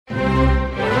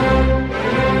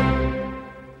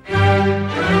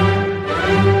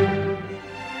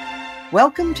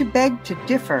Welcome to Beg to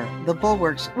Differ, the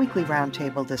Bulwark's weekly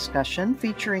roundtable discussion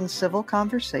featuring civil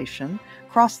conversation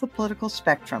across the political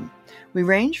spectrum. We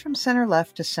range from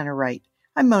center-left to center-right.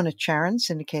 I'm Mona Charon,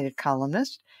 syndicated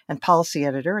columnist and policy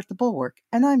editor at the Bulwark,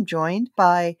 and I'm joined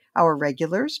by our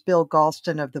regulars, Bill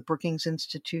Galston of the Brookings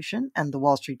Institution and the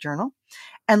Wall Street Journal,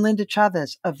 and Linda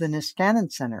Chavez of the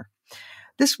Niskanen Center.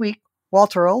 This week,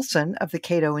 Walter Olson of the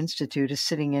Cato Institute is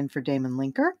sitting in for Damon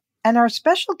Linker, and our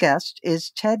special guest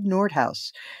is Ted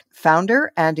Nordhaus,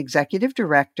 founder and executive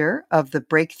director of the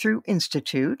Breakthrough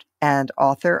Institute and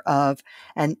author of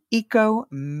An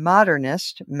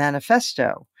Eco-Modernist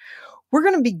Manifesto. We're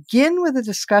going to begin with a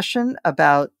discussion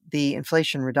about the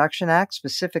Inflation Reduction Act,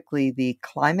 specifically the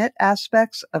climate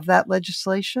aspects of that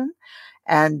legislation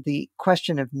and the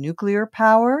question of nuclear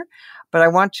power. But I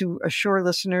want to assure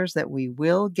listeners that we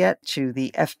will get to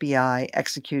the FBI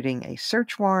executing a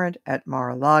search warrant at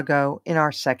Mar-a-Lago in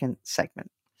our second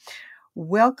segment.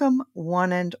 Welcome,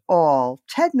 one and all.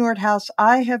 Ted Nordhaus,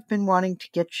 I have been wanting to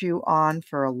get you on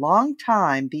for a long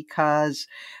time because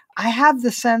I have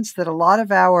the sense that a lot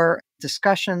of our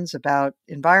discussions about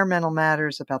environmental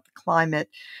matters, about the climate,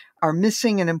 are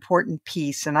missing an important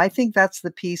piece. And I think that's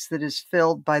the piece that is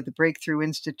filled by the Breakthrough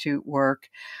Institute work.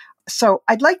 So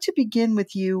I'd like to begin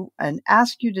with you and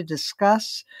ask you to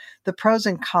discuss the pros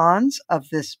and cons of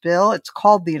this bill. It's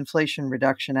called the Inflation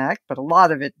Reduction Act, but a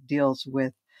lot of it deals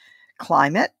with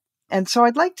climate. And so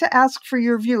I'd like to ask for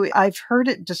your view. I've heard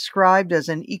it described as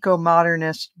an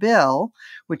eco-modernist bill,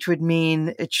 which would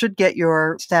mean it should get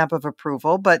your stamp of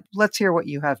approval, but let's hear what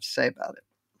you have to say about it.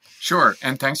 Sure.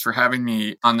 And thanks for having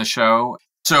me on the show.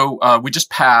 So we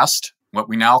just passed what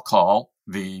we now call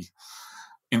the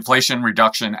Inflation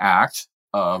Reduction Act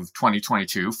of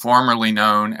 2022, formerly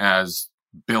known as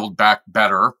Build Back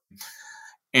Better.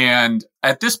 And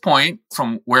at this point,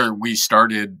 from where we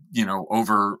started,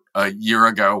 over a year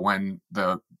ago when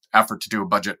the effort to do a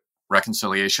budget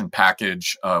reconciliation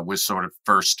package was sort of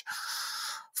first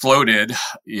floated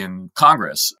in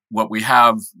Congress, what we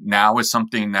have now is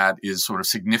something that is sort of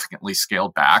significantly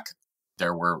scaled back.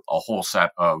 There were a whole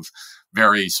set of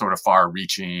very sort of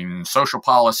far-reaching social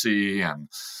policy, and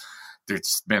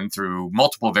it's been through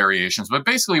multiple variations. But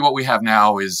basically what we have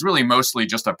now is really mostly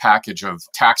just a package of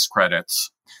tax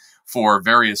credits for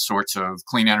various sorts of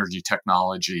clean energy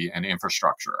technology and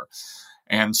infrastructure.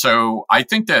 And so I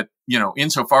think that,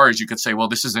 insofar as you could say, well,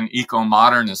 this is an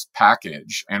eco-modernist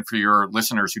package. And for your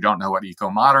listeners who don't know what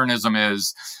eco-modernism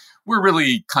is, we're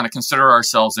really kind of consider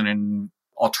ourselves an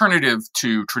alternative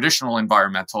to traditional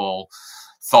environmental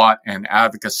thought and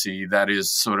advocacy that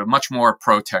is sort of much more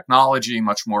pro-technology,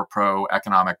 much more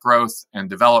pro-economic growth and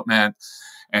development,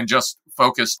 and just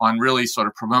focused on really sort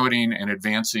of promoting and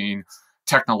advancing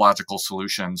technological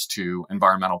solutions to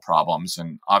environmental problems.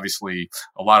 And obviously,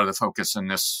 a lot of the focus in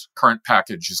this current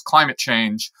package is climate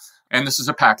change. And this is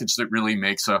a package that really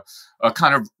makes a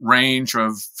kind of range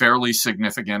of fairly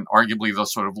significant, arguably the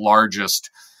sort of largest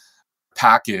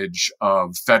package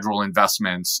of federal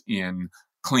investments in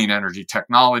clean energy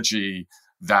technology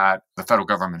that the federal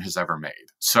government has ever made.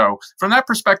 So from that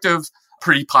perspective,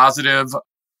 pretty positive.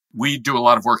 We do a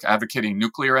lot of work advocating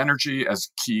nuclear energy as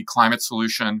a key climate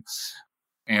solution.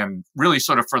 And really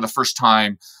sort of for the first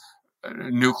time,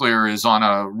 nuclear is on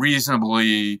a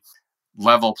reasonably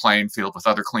level playing field with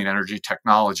other clean energy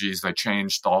technologies. They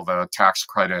changed all the tax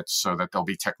credits so that they'll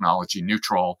be technology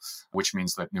neutral, which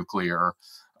means that nuclear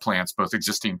plants, both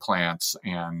existing plants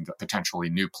and potentially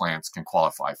new plants, can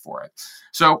qualify for it.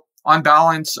 So on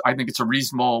balance, I think it's a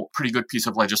reasonable, pretty good piece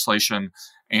of legislation.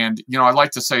 And, I'd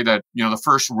like to say that, the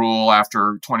first rule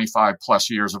after 25 plus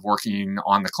years of working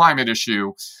on the climate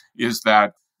issue is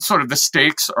that sort of the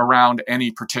stakes around any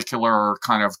particular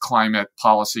kind of climate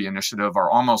policy initiative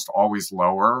are almost always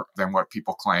lower than what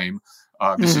people claim.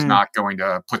 This is not going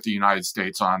to put the United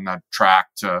States on the track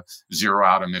to zero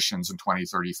out emissions in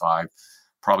 2035.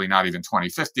 Probably not even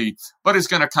 2050, but is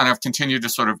going to kind of continue to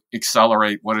sort of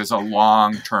accelerate what is a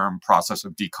long-term process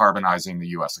of decarbonizing the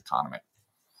U.S. economy.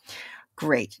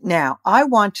 Great. Now, I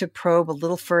want to probe a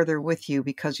little further with you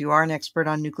because you are an expert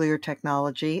on nuclear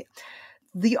technology.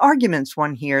 The arguments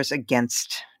one hears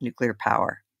against nuclear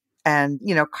power. And,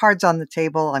 cards on the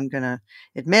table, I'm going to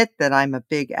admit that I'm a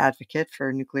big advocate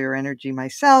for nuclear energy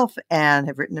myself and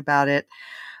have written about it.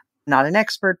 Not an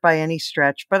expert by any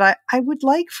stretch, but I would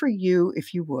like for you,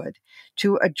 if you would,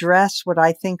 to address what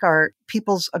I think are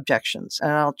people's objections.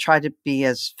 And I'll try to be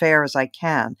as fair as I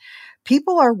can.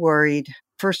 People are worried,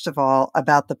 first of all,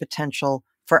 about the potential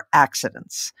for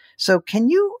accidents. So can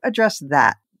you address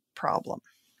that problem?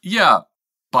 Yeah.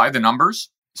 By the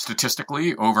numbers,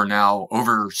 statistically,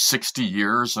 over 60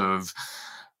 years of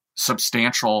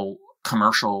substantial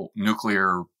commercial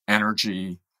nuclear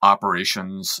energy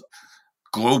operations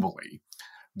globally,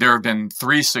 there have been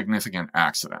 3 significant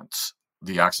accidents: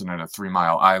 the accident at 3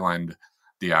 Mile Island,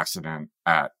 the accident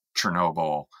at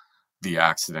Chernobyl, the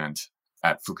accident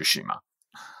at Fukushima.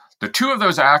 The 2 of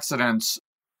those accidents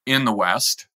in the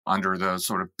West, under the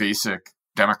sort of basic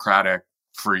democratic,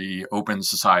 free, open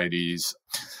societies,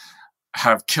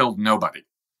 have killed nobody.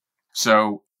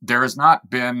 So there has not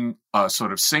been a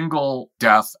sort of single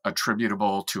death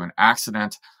attributable to an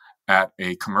accident at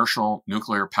a commercial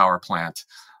nuclear power plant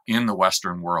in the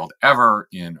Western world ever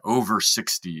in over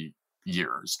 60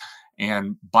 years.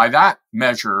 And by that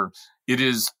measure, it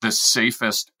is the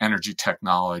safest energy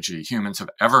technology humans have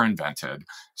ever invented,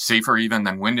 safer even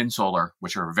than wind and solar,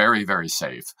 which are very, very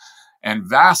safe, and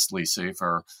vastly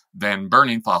safer than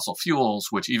burning fossil fuels,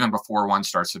 which even before one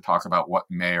starts to talk about what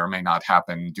may or may not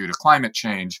happen due to climate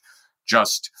change,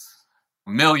 just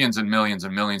millions and millions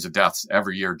and millions of deaths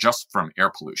every year just from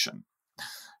air pollution.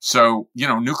 So,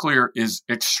 nuclear is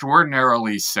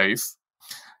extraordinarily safe.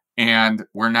 And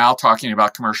we're now talking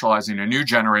about commercializing a new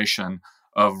generation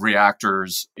of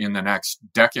reactors in the next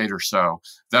decade or so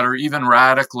that are even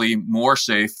radically more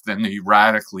safe than the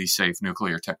radically safe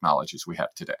nuclear technologies we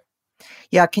have today.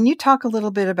 Yeah, can you talk a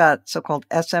little bit about so-called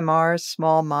SMRs,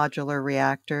 small modular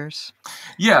reactors?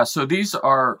 Yeah, so these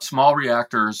are small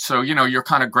reactors. So, your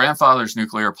kind of grandfather's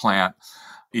nuclear plant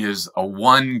is a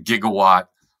 1 gigawatt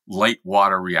light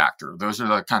water reactor. Those are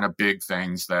the kind of big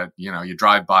things that, you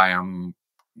drive by them,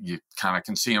 you kind of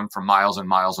can see them from miles and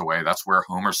miles away. That's where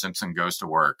Homer Simpson goes to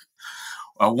work.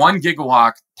 A 1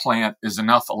 gigawatt plant is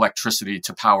enough electricity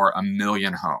to power 1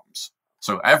 million homes.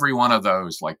 So every one of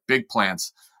those, like big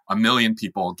plants, 1 million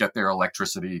people get their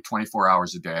electricity 24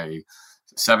 hours a day,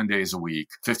 7 days a week,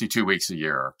 52 weeks a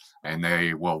year, and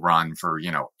they will run for,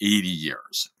 80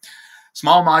 years.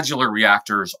 Small modular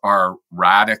reactors are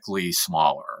radically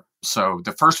smaller. So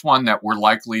the first one that we're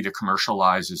likely to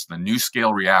commercialize is the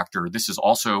NuScale reactor. This is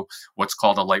also what's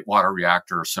called a light water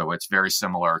reactor. So it's very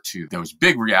similar to those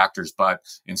big reactors, but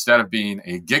instead of being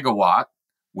a gigawatt,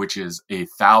 which is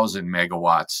 1,000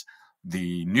 megawatts,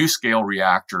 the NuScale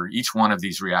reactor, each one of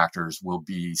these reactors will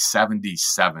be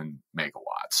 77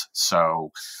 megawatts.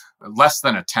 So less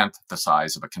than a tenth the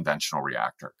size of a conventional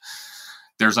reactor.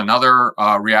 There's another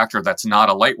reactor that's not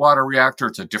a light water reactor.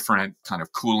 It's a different kind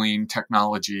of cooling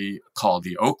technology called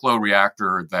the Oklo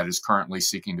reactor that is currently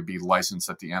seeking to be licensed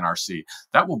at the NRC.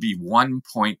 That will be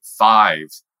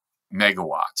 1.5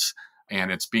 megawatts.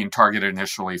 And it's being targeted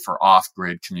initially for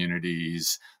off-grid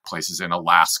communities, places in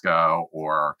Alaska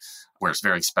or where it's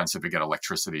very expensive to get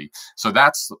electricity. So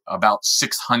that's about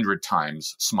 600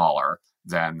 times smaller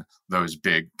than those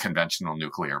big conventional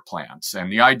nuclear plants.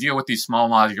 And the idea with these small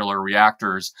modular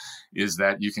reactors is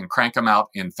that you can crank them out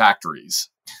in factories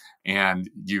and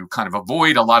you kind of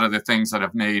avoid a lot of the things that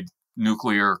have made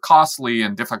nuclear costly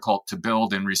and difficult to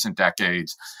build in recent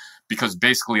decades, because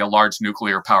basically a large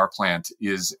nuclear power plant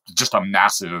is just a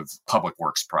massive public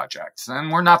works project.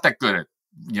 And we're not that good at,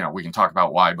 we can talk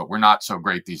about why, but we're not so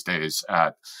great these days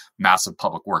at massive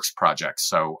public works projects.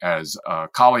 So as a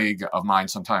colleague of mine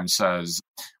sometimes says,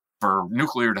 for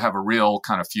nuclear to have a real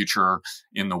kind of future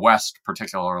in the West,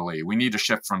 particularly, we need to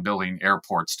shift from building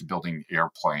airports to building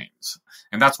airplanes.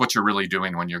 And that's what you're really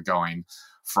doing when you're going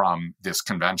from this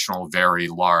conventional, very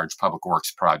large public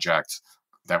works project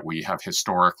that we have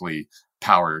historically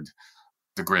powered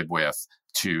the grid with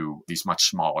to these much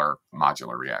smaller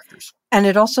modular reactors. And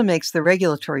it also makes the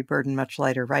regulatory burden much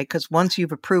lighter, right? Because once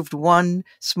you've approved one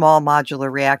small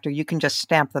modular reactor, you can just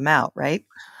stamp them out, right?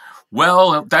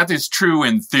 Well, that is true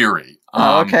in theory.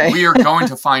 Okay. We are going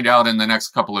to find out in the next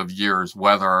couple of years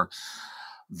whether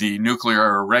the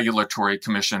Nuclear Regulatory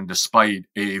Commission, despite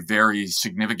a very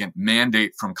significant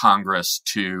mandate from Congress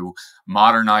to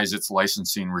modernize its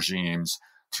licensing regimes,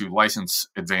 to license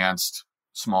advanced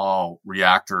small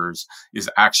reactors, is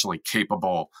actually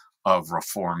capable of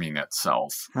reforming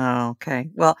itself. Oh, okay.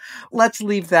 Well, let's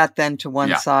leave that then to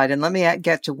one side. And let me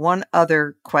get to one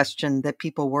other question that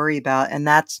people worry about, and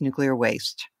that's nuclear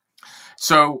waste.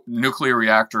 So nuclear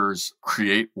reactors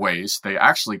create waste. They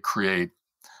actually create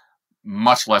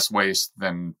much less waste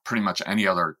than pretty much any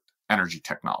other energy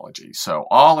technology. So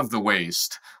all of the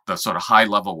waste, the sort of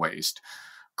high-level waste,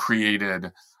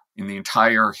 created in the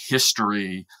entire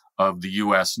history of the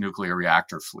U.S. nuclear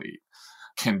reactor fleet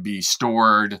can be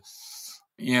stored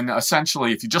in,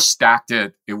 essentially, if you just stacked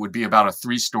it, it would be about a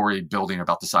 3-story building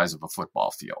about the size of a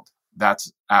football field.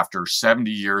 That's after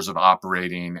 70 years of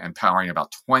operating and powering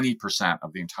about 20%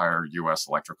 of the entire U.S.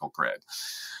 electrical grid.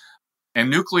 And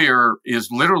nuclear is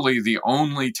literally the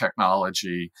only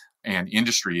technology and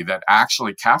industry that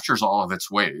actually captures all of its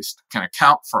waste, can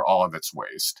account for all of its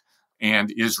waste,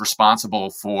 and is responsible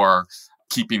for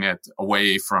keeping it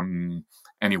away from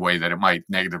any way that it might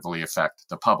negatively affect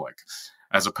the public,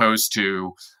 as opposed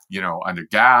to, under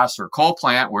gas or coal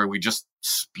plant where we just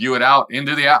spew it out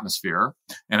into the atmosphere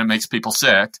and it makes people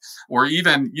sick. Or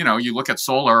even, you look at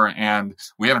solar and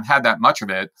we haven't had that much of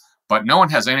it, but no one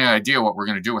has any idea what we're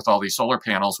going to do with all these solar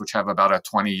panels, which have about a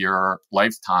 20-year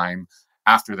lifetime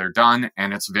after they're done.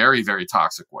 And it's very, very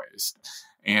toxic waste.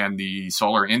 And the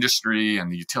solar industry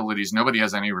and the utilities, nobody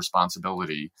has any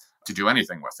responsibility to do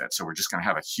anything with it. So we're just going to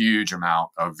have a huge amount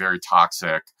of very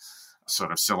toxic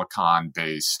sort of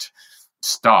silicon-based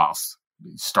stuff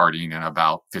starting in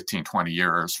about 15, 20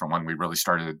 years from when we really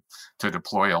started to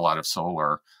deploy a lot of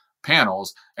solar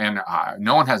panels. And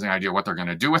no one has any idea what they're going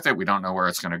to do with it. We don't know where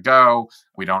it's going to go.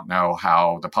 We don't know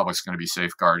how the public's going to be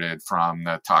safeguarded from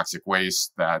the toxic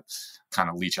waste that kind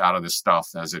of leach out of this stuff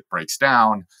as it breaks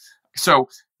down. So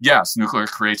yes, nuclear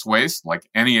creates waste like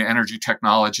any energy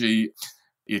technology.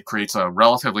 It creates a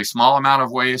relatively small amount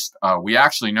of waste. We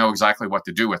actually know exactly what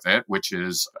to do with it, which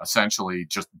is essentially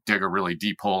just dig a really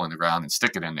deep hole in the ground and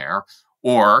stick it in there.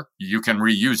 Or you can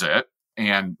reuse it.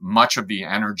 And much of the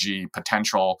energy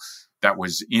potential that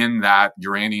was in that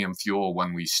uranium fuel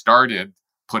when we started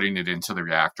putting it into the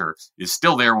reactor is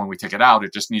still there when we take it out.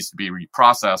 It just needs to be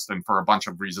reprocessed. And for a bunch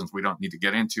of reasons we don't need to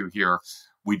get into here,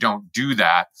 we don't do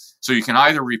that. So you can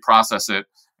either reprocess it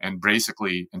and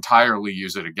basically entirely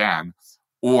use it again,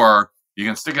 or you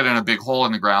can stick it in a big hole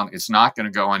in the ground. It's not going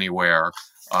to go anywhere.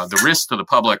 The risks to the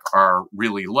public are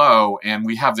really low. And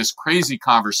we have this crazy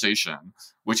conversation,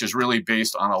 which is really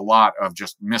based on a lot of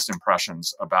just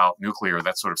misimpressions about nuclear,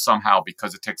 that sort of somehow,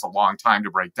 because it takes a long time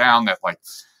to break down, that like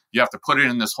you have to put it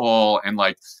in this hole and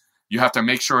like you have to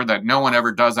make sure that no one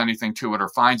ever does anything to it or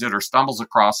finds it or stumbles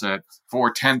across it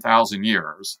for 10,000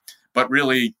 years. But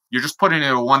really, you're just putting it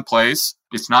in one place.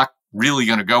 It's not really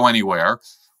going to go anywhere.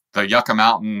 The Yucca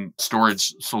Mountain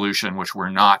storage solution, which we're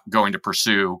not going to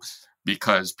pursue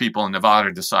because people in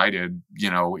Nevada decided,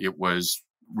 it was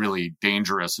really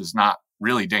dangerous, is not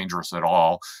really dangerous at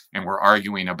all. And we're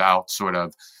arguing about sort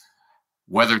of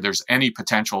whether there's any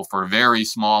potential for very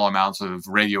small amounts of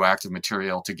radioactive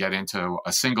material to get into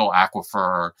a single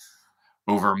aquifer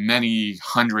over many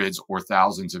hundreds or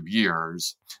thousands of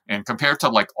years. And compared to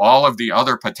like all of the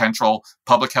other potential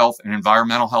public health and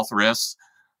environmental health risks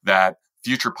that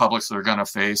future publics are going to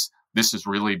face, this is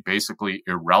really basically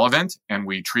irrelevant. And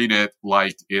we treat it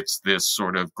like it's this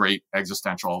sort of great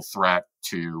existential threat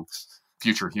to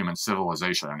future human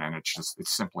civilization. And it's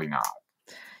simply not.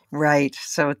 Right.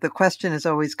 So the question is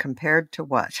always compared to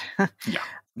what? Yeah.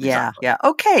 Exactly. Yeah.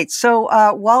 Okay.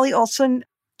 So Wally Olson,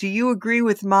 do you agree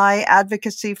with my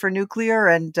advocacy for nuclear?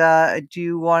 And do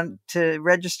you want to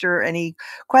register any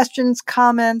questions,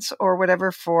 comments, or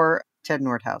whatever for Ted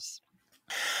Nordhaus?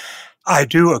 I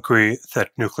do agree that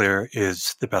nuclear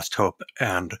is the best hope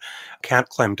and can't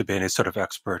claim to be any sort of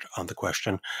expert on the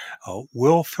question.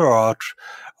 We'll throw out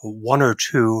one or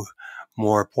two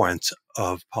more points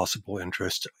of possible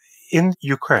interest. In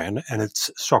Ukraine and its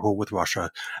struggle with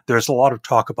Russia, there's a lot of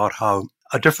talk about how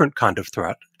a different kind of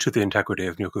threat to the integrity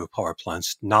of nuclear power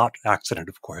plants, not accident,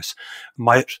 of course,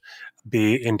 might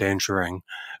be endangering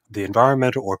the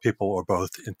environment or people or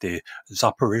both in the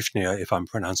Zaporizhzhia, if I'm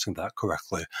pronouncing that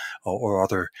correctly, or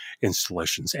other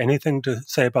installations. Anything to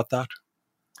say about that?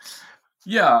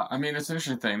 Yeah, I mean, it's an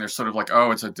interesting thing. There's sort of like,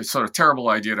 it's a sort of terrible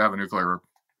idea to have a nuclear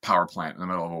power plant in the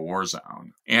middle of a war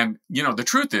zone. And, the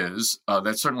truth is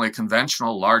that certainly a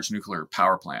conventional large nuclear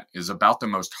power plant is about the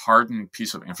most hardened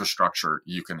piece of infrastructure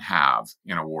you can have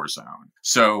in a war zone.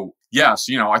 So, yes,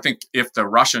 I think if the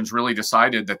Russians really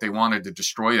decided that they wanted to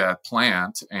destroy that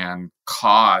plant and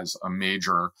cause a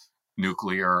major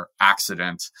nuclear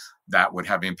accident that would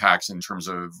have impacts in terms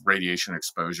of radiation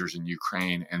exposures in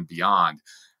Ukraine and beyond,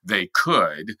 they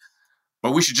could.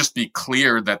 But we should just be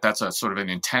clear that that's a sort of an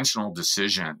intentional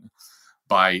decision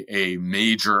by a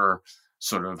major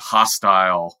sort of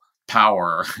hostile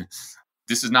power.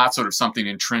 This is not sort of something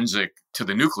intrinsic to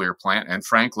the nuclear plant. And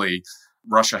frankly,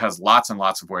 Russia has lots and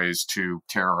lots of ways to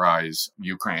terrorize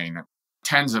Ukraine.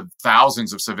 Tens of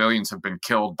thousands of civilians have been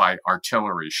killed by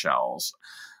artillery shells.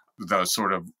 The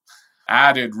sort of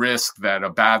added risk that a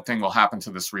bad thing will happen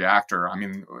to this reactor. I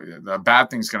mean, the bad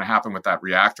thing's going to happen with that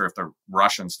reactor if the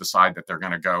Russians decide that they're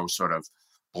going to go sort of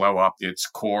blow up its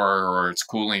core or its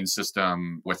cooling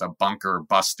system with a bunker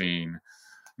busting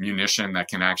munition that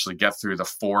can actually get through the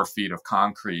 4 feet of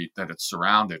concrete that it's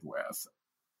surrounded with.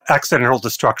 Accidental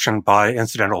destruction by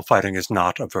incidental fighting is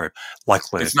not a very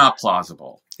likely. It's not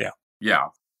plausible. Yeah. Yeah.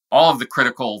 All of the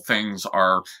critical things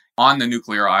are on the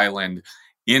nuclear island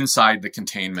inside the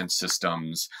containment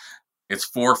systems. It's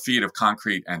 4 feet of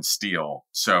concrete and steel.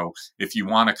 So if you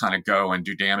want to kind of go and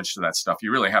do damage to that stuff,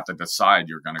 you really have to decide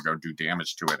you're going to go do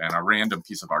damage to it. And a random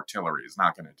piece of artillery is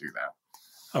not going to do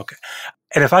that. Okay.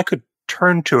 And if I could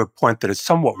turn to a point that is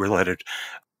somewhat related,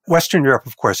 Western Europe,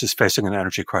 of course, is facing an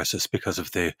energy crisis because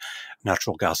of the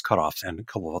natural gas cutoffs and a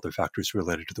couple of other factors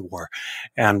related to the war.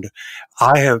 And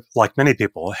I have, like many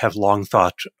people, have long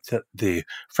thought that the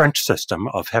French system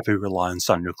of heavy reliance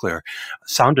on nuclear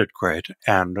sounded great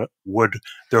and would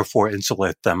therefore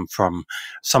insulate them from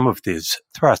some of these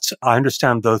threats. I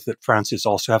understand, though, that France is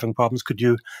also having problems. Could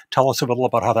you tell us a little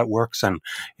about how that works and,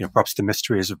 perhaps the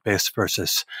mysteries of base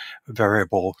versus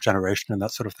variable generation and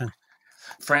that sort of thing?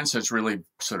 France has really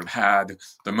sort of had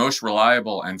the most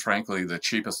reliable and, frankly, the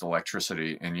cheapest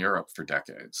electricity in Europe for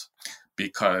decades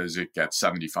because it gets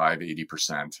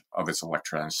 75-80% of its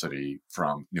electricity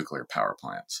from nuclear power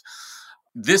plants.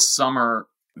 This summer,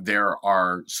 there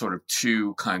are sort of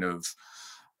 2 kind of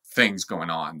things going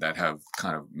on that have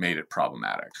kind of made it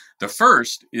problematic. The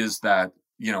first is that,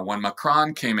 when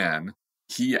Macron came in,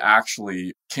 he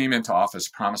actually came into office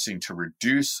promising to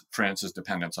reduce France's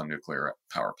dependence on nuclear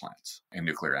power plants and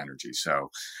nuclear energy. So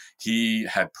he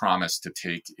had promised to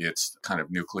take its kind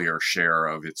of nuclear share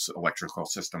of its electrical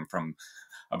system from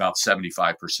about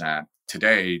 75%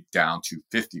 today down to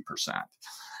 50%.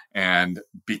 And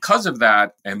because of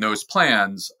that and those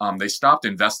plans, they stopped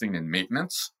investing in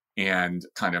maintenance and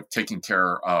kind of taking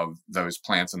care of those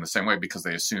plants in the same way because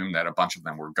they assumed that a bunch of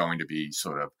them were going to be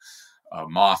sort of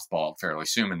mothballed fairly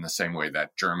soon, in the same way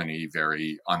that Germany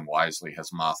very unwisely has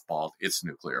mothballed its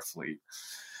nuclear fleet.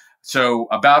 So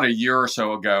about a year or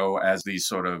so ago, as these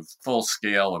sort of full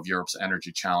scale of Europe's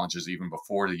energy challenges, even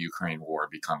before the Ukraine war,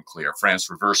 become clear, France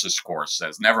reverses course,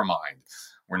 says, never mind,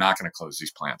 we're not going to close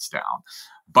these plants down.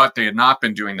 But they had not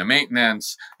been doing the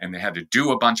maintenance, and they had to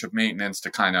do a bunch of maintenance to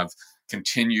kind of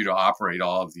continue to operate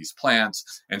all of these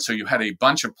plants. And so you had a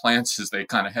bunch of plants as they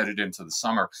kind of headed into the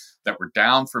summer that were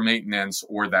down for maintenance,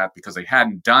 or that because they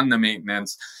hadn't done the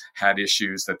maintenance, had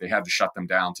issues that they had to shut them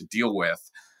down to deal with.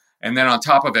 And then on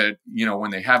top of it,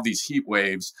 when they have these heat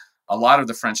waves, a lot of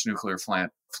the French nuclear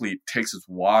fleet takes its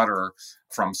water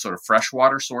from sort of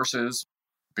freshwater sources,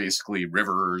 basically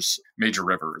rivers, major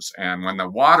rivers. And when the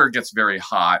water gets very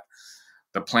hot,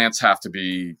 the plants have to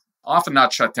be often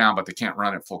not shut down, but they can't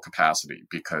run at full capacity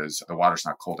because the water's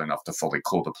not cold enough to fully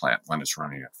cool the plant when it's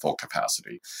running at full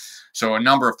capacity. So a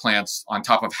number of plants, on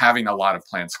top of having a lot of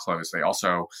plants closed, they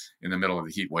also, in the middle of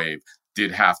the heat wave,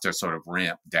 did have to sort of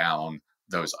ramp down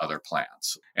those other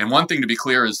plants. And one thing to be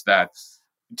clear is that,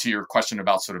 to your question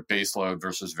about sort of baseload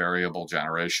versus variable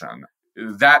generation,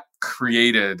 that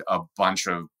created a bunch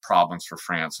of problems for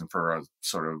France. And for a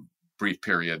sort of brief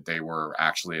period, they were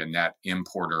actually a net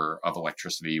importer of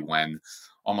electricity when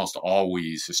almost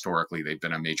always, historically, they've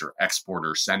been a major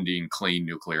exporter, sending clean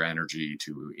nuclear energy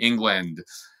to England,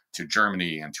 to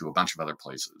Germany, and to a bunch of other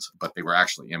places. But they were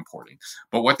actually importing.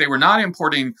 But what they were not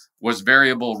importing was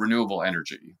variable renewable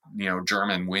energy,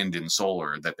 German wind and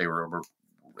solar that they were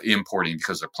importing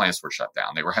because their plants were shut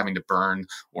down. They were having to burn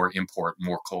or import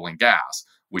more coal and gas,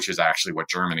 which is actually what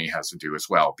Germany has to do as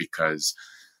well, because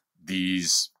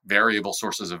these variable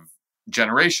sources of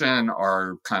generation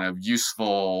are kind of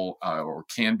useful or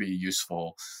can be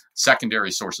useful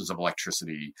secondary sources of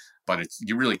electricity, but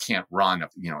you really can't run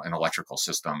an electrical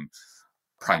system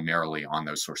primarily on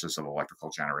those sources of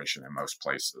electrical generation in most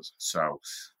places. So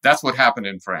that's what happened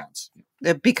in France.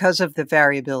 Because of the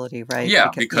variability, right?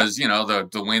 Yeah, because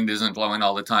the wind isn't blowing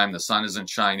all the time, the sun isn't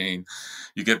shining.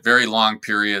 You get very long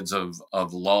periods of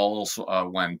lulls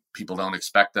when people don't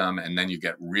expect them, and then you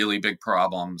get really big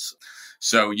problems.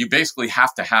 So you basically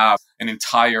have to have an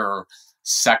entire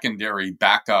secondary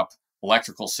backup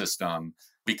electrical system,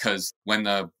 because when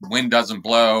the wind doesn't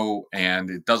blow,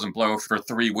 and it doesn't blow for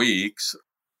 3 weeks,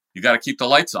 you got to keep the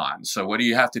lights on. So what do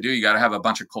you have to do? You got to have a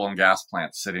bunch of coal and gas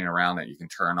plants sitting around that you can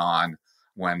turn on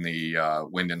when the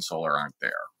wind and solar aren't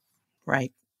there.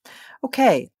 Right.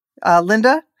 Okay.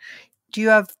 Linda, do you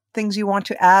have things you want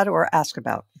to add or ask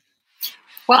about?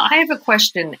 Well, I have a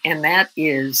question, and that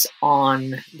is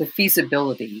on the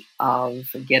feasibility of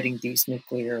getting these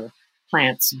nuclear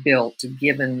plants built,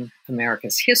 given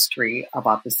America's history of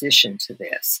opposition to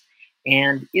this.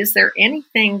 And is there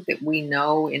anything that we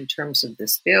know in terms of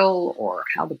this bill, or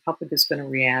how the public is going to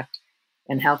react,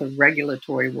 and how the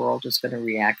regulatory world is going to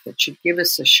react, that should give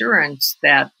us assurance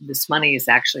that this money is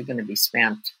actually going to be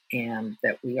spent and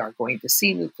that we are going to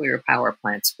see nuclear power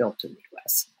plants built in the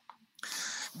U.S.?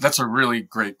 That's a really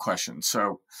great question.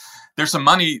 So there's some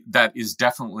money that is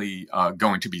definitely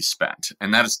going to be spent,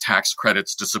 and that is tax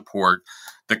credits to support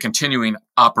the continuing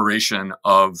operation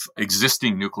of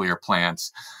existing nuclear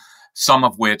plants, some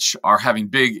of which are having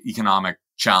big economic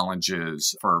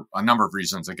challenges for a number of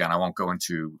reasons. Again, I won't go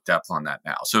into depth on that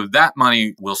now. So that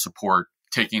money will support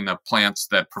taking the plants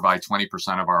that provide 20%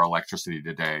 of our electricity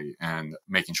today and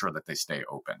making sure that they stay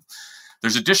open.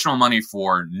 There's additional money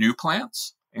for new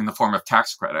plants in the form of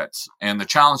tax credits. And the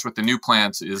challenge with the new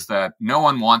plants is that no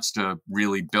one wants to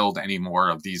really build any more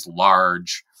of these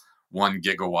large 1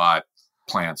 gigawatt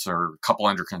plants. There are a couple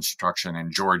under construction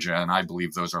in Georgia, and I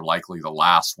believe those are likely the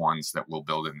last ones that we'll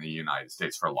build in the United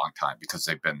States for a long time because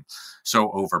they've been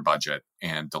so over budget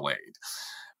and delayed.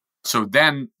 So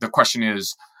then the question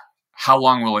is, how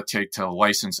long will it take to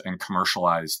license and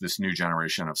commercialize this new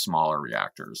generation of smaller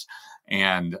reactors?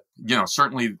 And,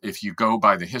 certainly if you go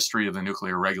by the history of the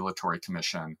Nuclear Regulatory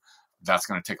Commission, that's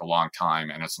going to take a long time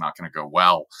and it's not going to go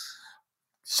well.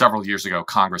 Several years ago,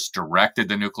 Congress directed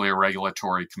the Nuclear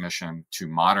Regulatory Commission to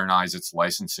modernize its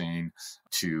licensing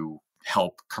to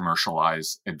help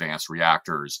commercialize advanced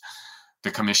reactors.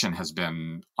 The commission has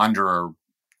been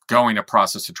undergoing a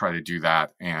process to try to do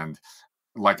that. And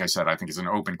like I said, I think it's an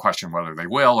open question whether they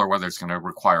will or whether it's going to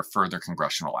require further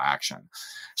congressional action.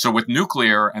 So with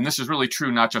nuclear, and this is really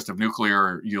true not just of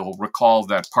nuclear, you'll recall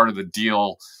that part of the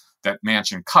deal that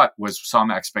Manchin cut was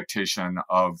some expectation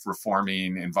of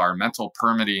reforming environmental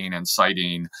permitting and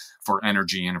siting for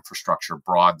energy and infrastructure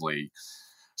broadly.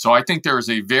 So I think there is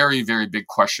a very, very big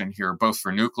question here, both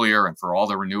for nuclear and for all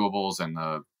the renewables and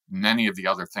the many of the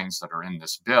other things that are in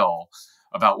this bill,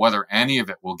 about whether any of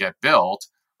it will get built,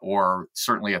 or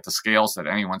certainly at the scales that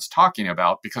anyone's talking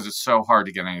about, because it's so hard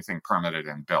to get anything permitted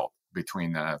and built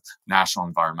between the National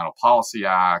Environmental Policy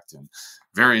Act and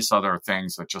various other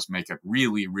things that just make it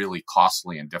really, really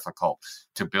costly and difficult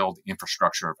to build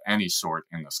infrastructure of any sort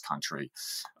in this country.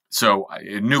 So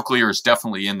nuclear is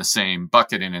definitely in the same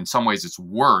bucket, and in some ways it's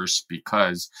worse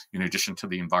because in addition to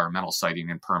the environmental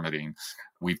siting and permitting,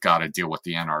 we've got to deal with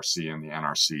the NRC, and the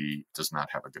NRC does not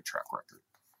have a good track record.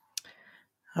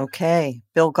 Okay,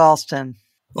 Bill Galston.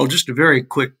 Well, just a very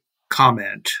quick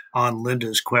comment on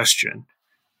Linda's question,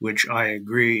 which I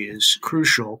agree is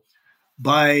crucial.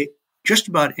 By just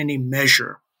about any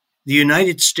measure, the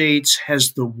United States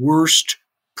has the worst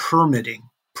permitting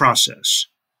process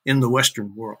in the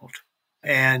Western world.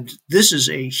 And this is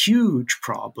a huge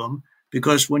problem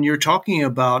because when you're talking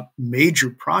about major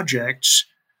projects,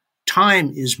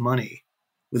 time is money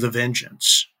with a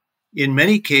vengeance. In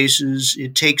many cases,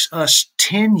 it takes us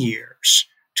 10 years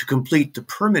to complete the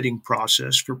permitting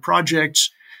process for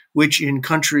projects which in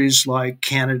countries like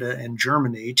Canada and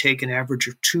Germany take an average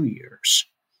of 2 years.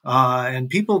 And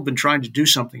people have been trying to do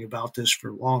something about this for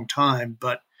a long time,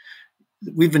 but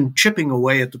we've been chipping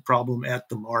away at the problem at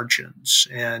the margins.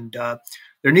 And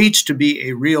there needs to be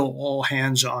a real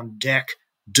all-hands-on-deck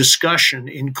discussion,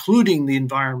 including the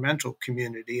environmental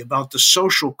community, about the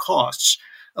social costs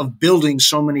of building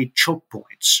so many choke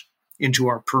points into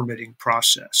our permitting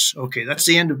process. Okay, that's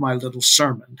the end of my little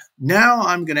sermon. Now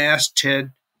I'm going to ask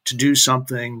Ted to do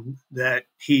something that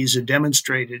he's a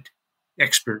demonstrated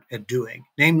expert at doing,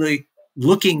 namely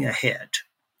looking ahead.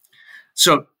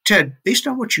 So, Ted, based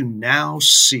on what you now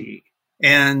see,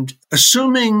 and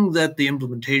assuming that the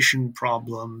implementation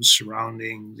problems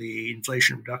surrounding the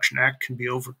Inflation Reduction Act can be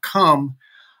overcome,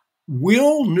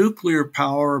 will nuclear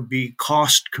power be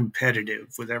cost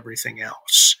competitive with everything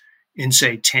else in,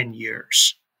 say, 10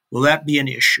 years? Will that be an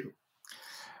issue?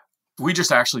 We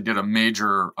just actually did a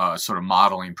major sort of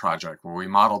modeling project where we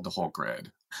modeled the whole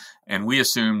grid. And we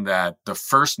assumed that the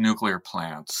first nuclear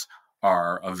plants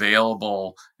are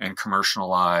available and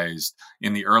commercialized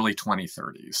in the early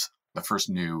 2030s, the first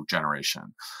new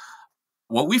generation.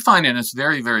 What we find, and it's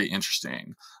very, very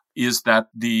interesting, is that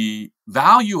the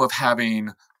value of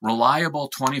having reliable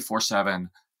 24/7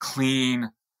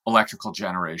 clean electrical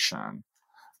generation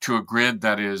to a grid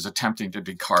that is attempting to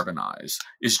decarbonize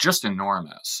is just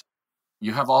enormous.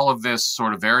 You have all of this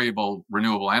sort of variable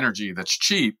renewable energy that's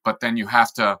cheap, but then you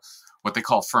have to, what they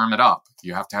call firm it up.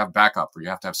 You have to have backup, or you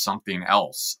have to have something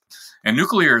else. And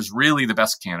nuclear is really the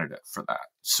best candidate for that.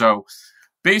 So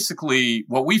basically,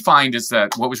 what we find is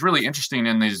that what was really interesting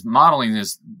in these modeling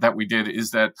is that we did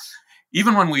is that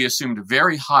even when we assumed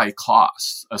very high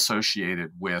costs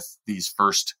associated with these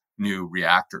first new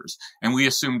reactors, and we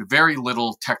assumed very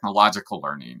little technological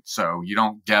learning, so you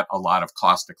don't get a lot of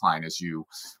cost decline as you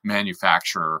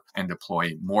manufacture and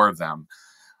deploy more of them,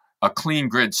 a clean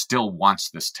grid still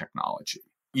wants this technology,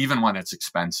 even when it's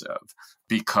expensive,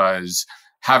 because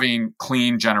having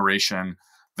clean generation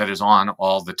that is on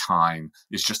all the time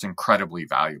is just incredibly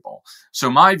valuable. So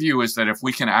my view is that if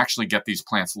we can actually get these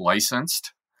plants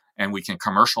licensed and we can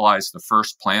commercialize the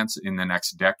first plants in the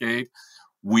next decade,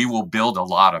 we will build a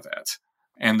lot of it.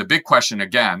 And the big question,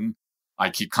 again,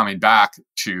 I keep coming back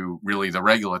to really the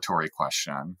regulatory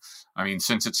question. I mean,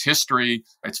 since its history,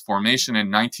 its formation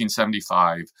in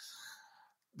 1975,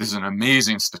 this is an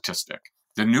amazing statistic.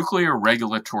 The Nuclear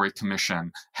Regulatory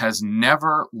Commission has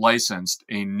never licensed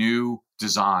a new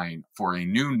design for a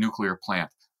new nuclear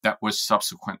plant that was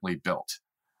subsequently built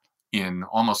in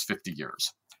almost 50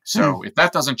 years. So if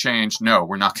that doesn't change, no,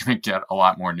 we're not going to get a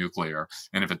lot more nuclear.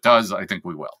 And if it does, I think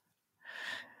we will.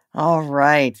 All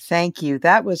right. Thank you.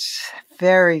 That was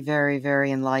very, very, very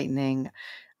enlightening.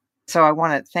 So I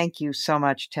want to thank you so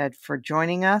much, Ted, for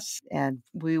joining us. And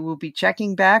we will be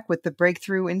checking back with the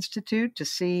Breakthrough Institute to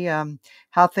see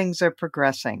how things are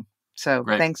progressing. So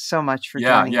Great. Thanks so much for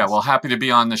joining us. Well, happy to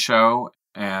be on the show.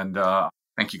 And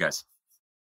thank you, guys.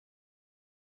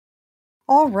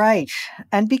 All right.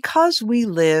 And because we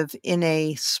live in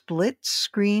a split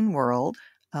screen world,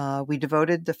 we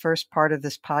devoted the first part of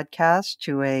this podcast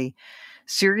to a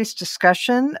serious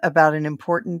discussion about an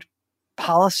important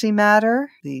policy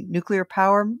matter, the nuclear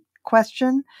power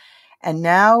question. And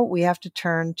now we have to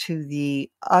turn to the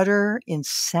utter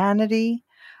insanity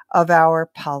of our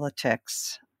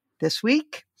politics. This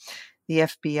week, the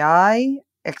FBI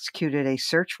executed a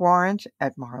search warrant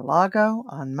at Mar-a-Lago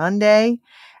on Monday,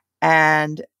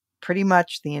 and pretty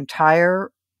much the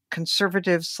entire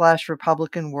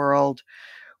conservative/Republican world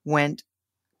went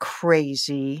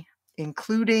crazy,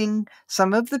 including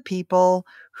some of the people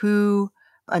who,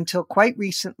 until quite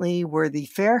recently, were the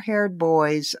fair-haired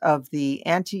boys of the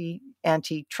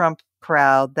anti-Trump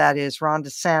crowd, that is Ron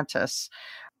DeSantis.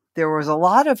 There was a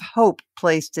lot of hope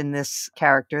placed in this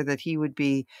character that he would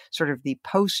be sort of the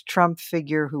post-Trump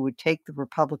figure who would take the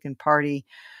Republican Party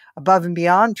above and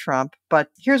beyond Trump. But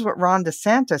here's what Ron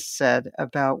DeSantis said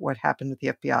about what happened with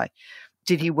the FBI.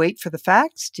 Did he wait for the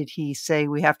facts? Did he say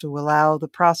we have to allow the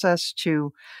process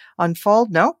to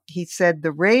unfold? No. He said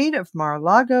the raid of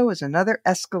Mar-a-Lago is another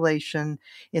escalation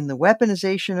in the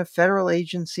weaponization of federal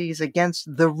agencies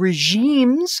against the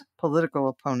regime's political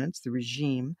opponents, the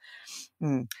regime.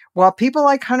 While people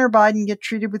like Hunter Biden get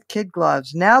treated with kid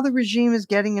gloves, now the regime is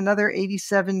getting another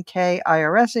 87K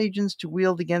IRS agents to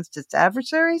wield against its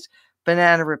adversaries,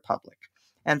 Banana Republic,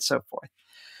 and so forth.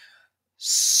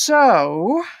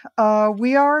 So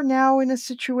we are now in a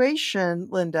situation,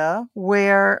 Linda,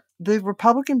 where the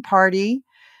Republican Party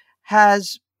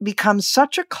has become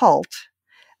such a cult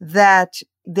that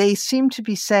they seem to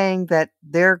be saying that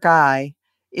their guy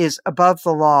is above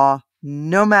the law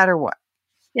no matter what.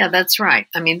 Yeah, that's right.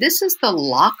 I mean, this is the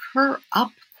lock her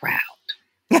up crowd.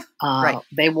 Right.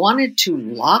 They wanted to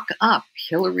lock up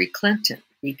Hillary Clinton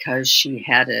because she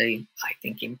had a, I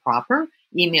think, improper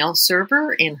email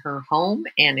server in her home,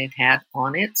 and it had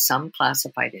on it some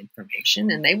classified information,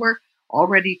 and they were all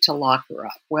ready to lock her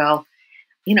up. Well,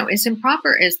 you know, as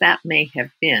improper as that may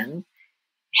have been,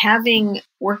 having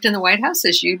worked in the White House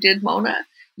as you did, Mona,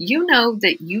 you know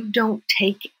that you don't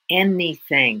take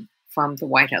anything from the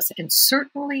White House, and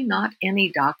certainly not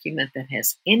any document that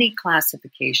has any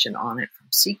classification on it from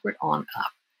secret on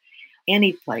up,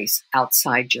 any place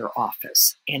outside your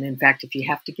office. And in fact, if you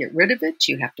have to get rid of it,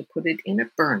 you have to put it in a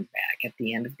burn bag at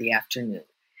the end of the afternoon.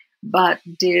 But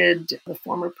did the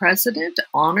former president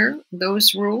honor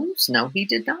those rules? No, he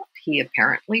did not. He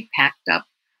apparently packed up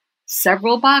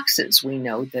several boxes. We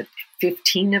know that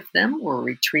 15 of them were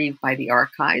retrieved by the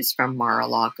archives from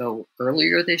Mar-a-Lago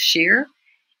earlier this year.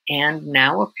 And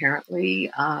now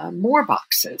apparently more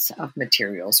boxes of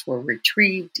materials were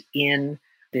retrieved in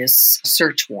this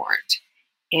search warrant.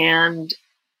 And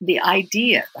the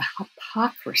idea, the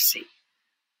hypocrisy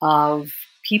of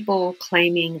people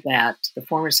claiming that the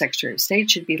former Secretary of State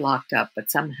should be locked up,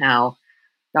 but somehow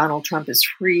Donald Trump is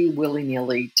free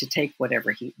willy-nilly to take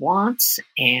whatever he wants.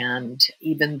 And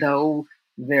even though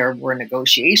there were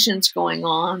negotiations going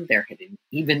on, there had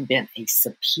even been a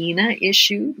subpoena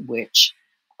issued, which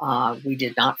we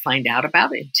did not find out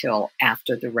about it until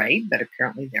after the raid, but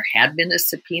apparently there had been a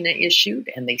subpoena issued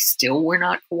and they still were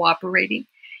not cooperating.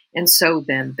 And so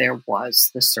then there was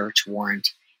the search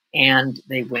warrant and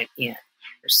they went in.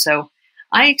 So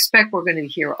I expect we're going to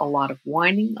hear a lot of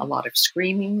whining, a lot of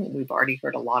screaming. We've already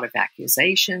heard a lot of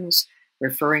accusations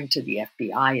referring to the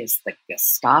FBI as the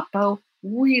Gestapo.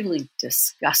 Really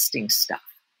disgusting stuff.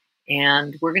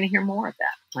 And we're going to hear more of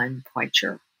that, I'm quite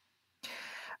sure.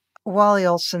 Wally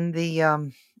Olson,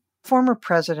 the former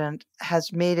president,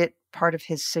 has made it part of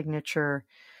his signature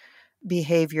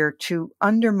behavior to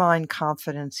undermine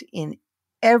confidence in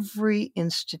every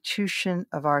institution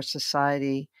of our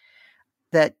society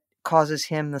that causes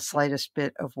him the slightest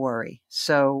bit of worry.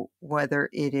 So whether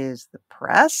it is the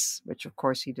press, which of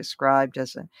course he described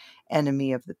as an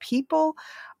enemy of the people,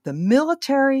 the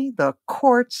military, the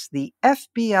courts, the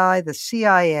FBI, the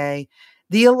CIA,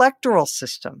 the electoral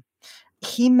system,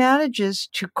 he manages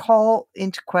to call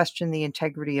into question the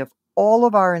integrity of all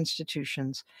of our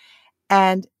institutions.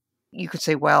 And you could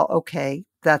say, well, okay,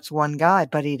 that's one guy,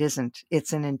 but it isn't.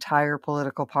 It's an entire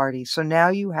political party. So now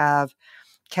you have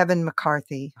Kevin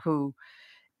McCarthy, who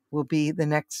will be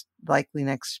the likely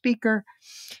next speaker.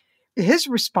 His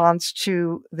response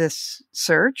to this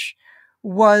search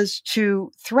was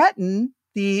to threaten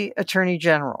the attorney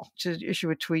general, to issue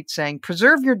a tweet saying,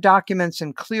 preserve your documents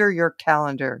and clear your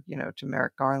calendar, to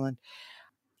Merrick Garland.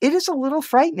 It is a little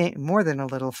frightening, more than a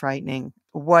little frightening,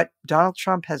 what Donald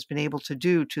Trump has been able to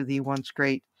do to the once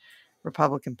great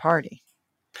Republican Party.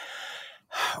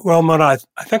 Well, Mona,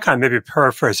 I think I may be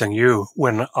paraphrasing you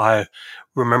when I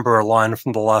remember a line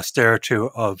from the last day or two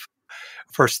of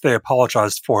first they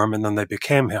apologized for him and then they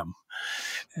became him.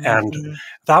 Mm-hmm. And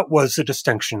that was a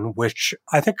distinction which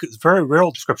I think is a very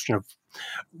real description of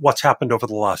what's happened over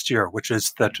the last year, which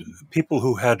is that people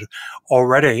who had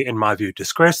already, in my view,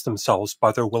 disgraced themselves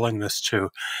by their willingness to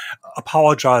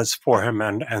apologize for him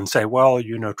and say, well,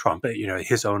 Trump,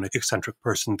 his own eccentric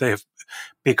person, they have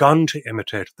begun to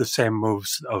imitate the same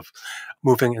moves of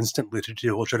moving instantly to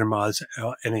delegitimize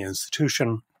any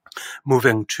institution,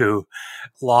 moving to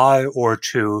lie or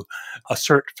to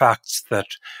assert facts that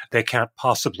they can't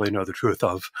possibly know the truth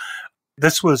of.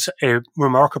 This was a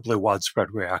remarkably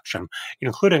widespread reaction,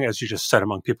 including, as you just said,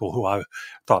 among people who I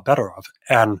thought better of,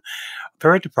 and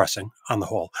very depressing on the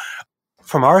whole.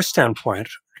 From our standpoint,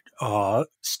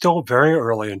 still very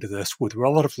early into this, with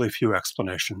relatively few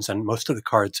explanations and most of the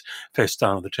cards face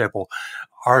down on the table,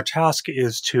 our task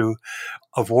is to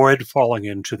avoid falling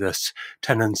into this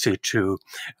tendency to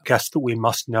guess that we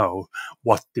must know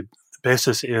what the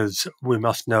basis is. We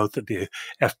must know that the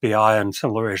FBI and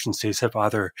similar agencies have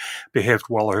either behaved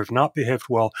well or have not behaved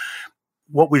well.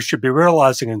 What we should be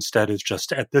realizing instead is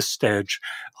just at this stage,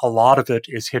 a lot of it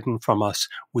is hidden from us.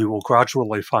 We will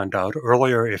gradually find out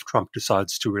earlier if Trump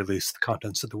decides to release the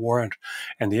contents of the warrant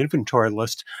and the inventory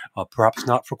list, perhaps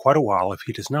not for quite a while if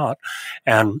he does not.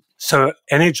 And so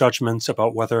any judgments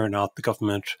about whether or not the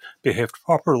government behaved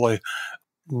properly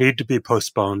need to be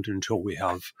postponed until we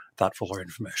have that fuller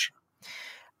information.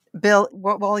 Bill,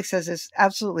 what Wally says is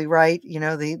absolutely right.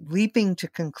 The leaping to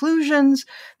conclusions,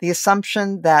 the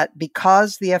assumption that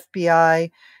because the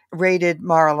FBI raided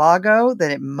Mar-a-Lago,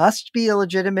 that it must be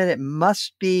illegitimate, it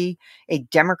must be a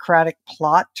Democratic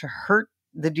plot to hurt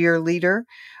the dear leader.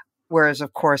 Whereas,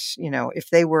 of course, if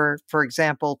they were, for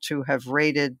example, to have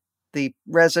raided the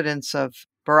residence of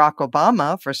Barack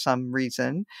Obama for some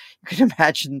reason, you can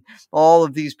imagine all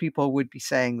of these people would be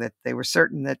saying that they were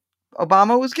certain that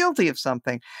Obama was guilty of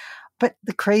something. But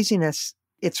the craziness,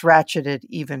 it's ratcheted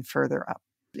even further up.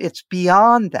 It's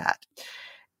beyond that.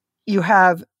 You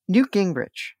have Newt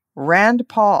Gingrich, Rand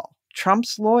Paul,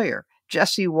 Trump's lawyer,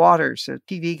 Jesse Waters, a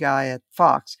TV guy at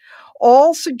Fox,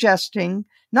 all suggesting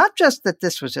not just that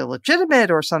this was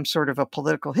illegitimate or some sort of a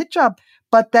political hit job,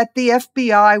 but that the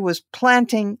FBI was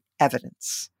planting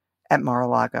evidence at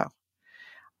Mar-a-Lago.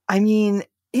 I mean,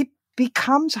 it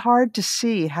becomes hard to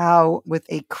see how, with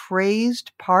a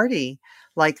crazed party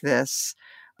like this,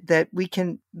 that we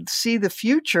can see the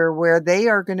future where they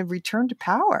are going to return to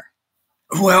power.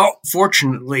 Well,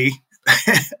 fortunately,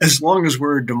 as long as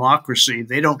we're a democracy,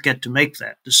 they don't get to make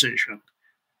that decision.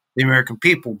 The American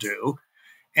people do.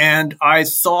 And I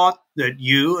thought that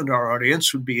you and our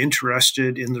audience would be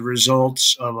interested in the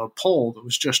results of a poll that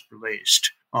was just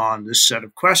released on this set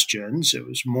of questions. It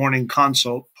was a Morning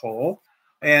Consult poll,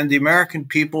 and the American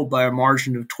people, by a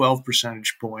margin of 12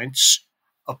 percentage points,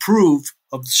 approve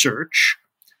of the search,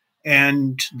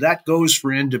 and that goes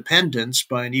for independents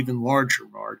by an even larger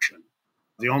margin.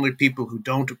 The only people who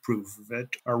don't approve of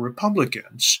it are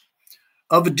Republicans.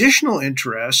 Of additional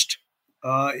interest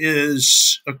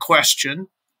is a question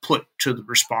put to the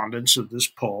respondents of this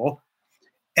poll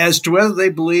as to whether they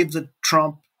believe that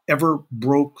Trump ever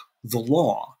broke the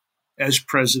law as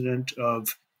president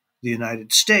of the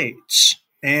United States.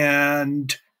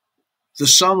 And the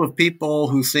sum of people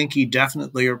who think he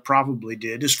definitely or probably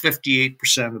did is 58%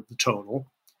 of the total.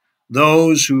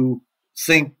 Those who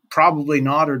think probably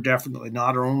not or definitely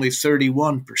not are only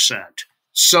 31%.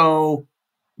 So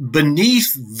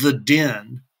beneath the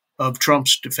din of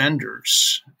Trump's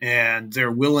defenders and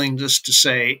their willingness to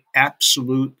say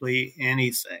absolutely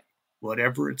anything,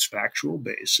 whatever its factual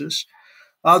basis,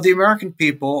 The American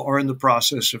people are in the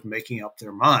process of making up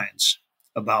their minds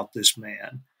about this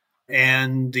man.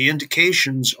 And the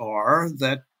indications are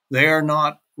that they are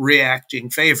not reacting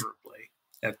favorably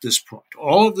at this point.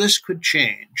 All of this could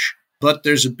change, but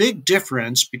there's a big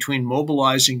difference between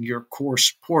mobilizing your core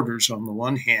supporters on the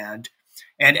one hand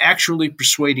and actually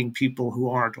persuading people who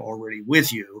aren't already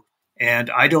with you. And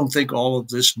I don't think all of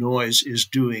this noise is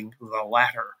doing the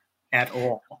latter at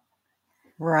all.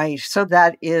 Right. So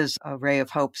that is a ray of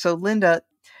hope. So, Linda,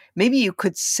 maybe you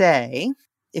could say,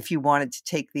 if you wanted to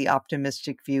take the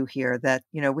optimistic view here, that,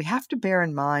 we have to bear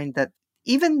in mind that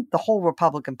even the whole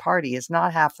Republican Party is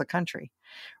not half the country,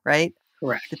 right?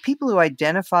 Correct. The people who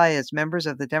identify as members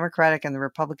of the Democratic and the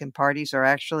Republican parties are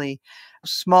actually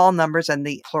small numbers, and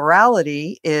the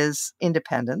plurality is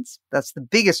independents. That's the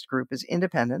biggest group, is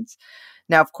independents.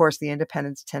 Now, of course, the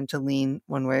independents tend to lean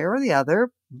one way or the other,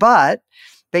 but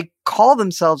they call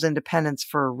themselves independents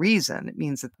for a reason. It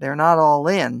means that they're not all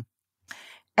in.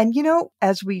 And,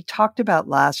 as we talked about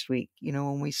last week,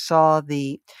 when we saw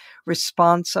the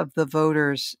response of the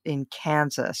voters in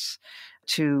Kansas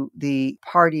to the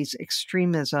party's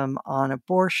extremism on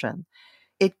abortion,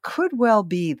 it could well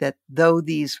be that though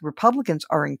these Republicans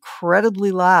are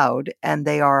incredibly loud and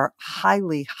they are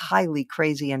highly, highly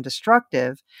crazy and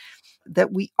destructive,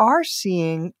 that we are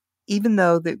seeing, even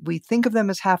though that we think of them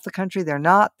as half the country, they're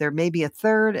not. They're maybe a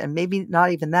third, and maybe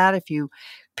not even that if you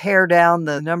pare down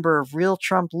the number of real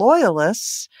Trump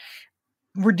loyalists.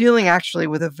 We're dealing actually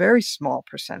with a very small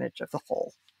percentage of the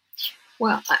whole.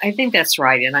 Well, I think that's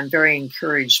right. And I'm very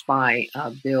encouraged by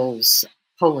Bill's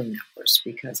polling numbers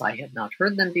because I had not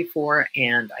heard them before.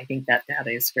 And I think that data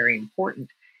is very important.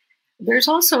 There's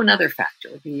also another factor.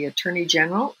 The Attorney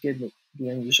General did the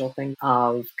unusual thing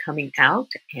of coming out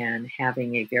and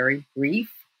having a very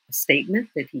brief statement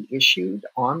that he issued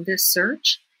on this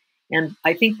search. And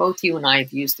I think both you and I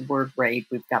have used the word raid.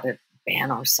 We've got to ban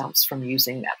ourselves from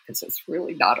using that because it's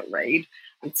really not a raid.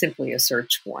 It's simply a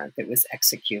search warrant that was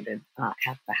executed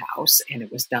at the House, and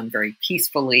it was done very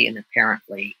peacefully and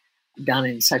apparently done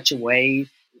in such a way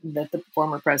that the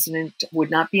former president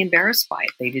would not be embarrassed by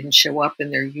it. They didn't show up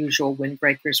in their usual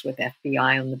windbreakers with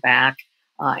FBI on the back.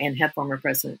 And had former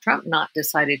President Trump not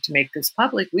decided to make this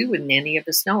public, we wouldn't any of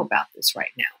us know about this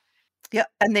right now. Yeah,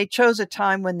 and they chose a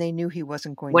time when they knew he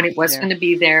wasn't going to be there. When it was going to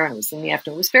be there, and it was in the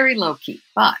afternoon. It was very low-key.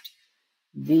 But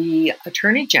the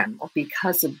Attorney General,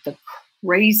 because of the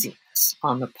craziness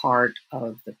on the part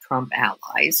of the Trump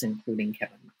allies, including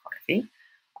Kevin McCarthy,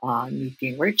 Newt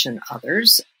Gingrich, and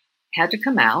others, had to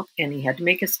come out and he had to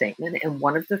make a statement. And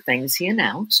one of the things he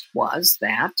announced was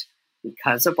that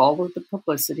because of all of the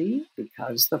publicity,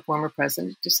 because the former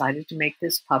president decided to make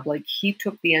this public, he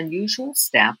took the unusual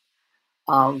step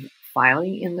of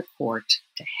filing in the court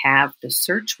to have the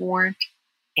search warrant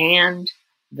and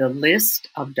the list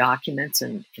of documents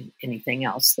and anything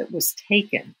else that was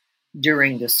taken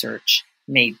during the search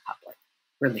made public,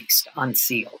 released,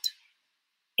 unsealed.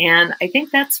 And I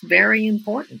think that's very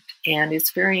important. And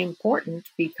it's very important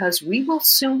because we will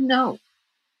soon know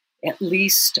at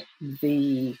least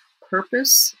the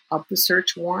purpose of the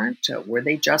search warrant. Were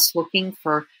they just looking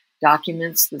for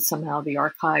documents that somehow the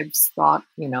archives thought,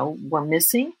 were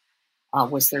missing?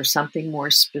 Was there something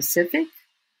more specific,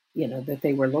 that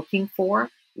they were looking for?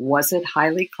 Was it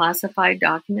highly classified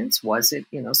documents? Was it,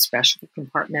 special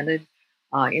compartmented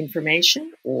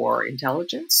information or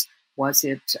intelligence? Was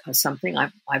it something?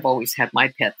 I've always had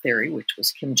my pet theory, which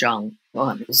was Kim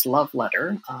Jong-un's love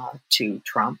letter to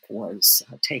Trump was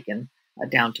taken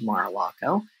down to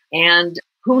Mar-a-Lago. And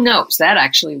who knows? That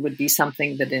actually would be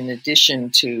something that, in addition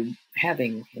to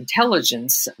having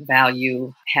intelligence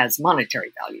value, has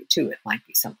monetary value too. It might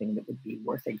be something that would be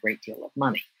worth a great deal of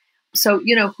money. So,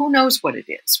 who knows what it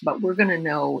is, but we're going to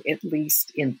know at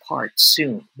least in part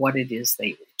soon what it is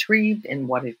they retrieved and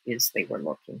what it is they were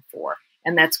looking for.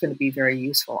 And that's going to be very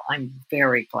useful. I'm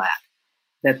very glad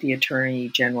that the Attorney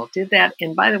General did that.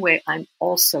 And by the way, I'm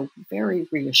also very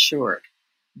reassured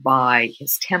by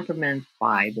his temperament,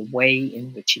 by the way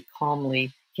in which he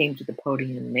calmly came to the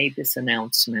podium and made this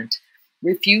announcement,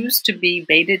 refused to be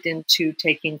baited into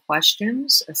taking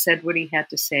questions, said what he had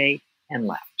to say, and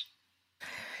left.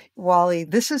 Wally,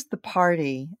 this is the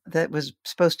party that was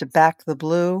supposed to back the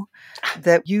blue,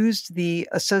 that used the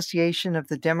association of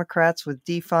the Democrats with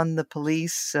defund the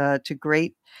police to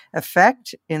great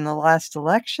effect in the last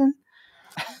election.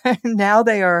 Now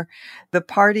they are the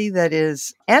party that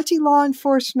is anti-law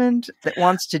enforcement, that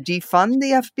wants to defund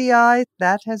the FBI.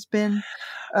 That has been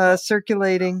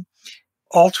circulating.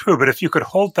 All true, but if you could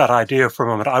hold that idea for a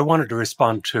moment, I wanted to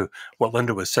respond to what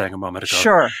Linda was saying a moment ago.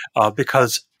 Sure.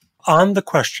 Because On the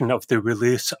question of the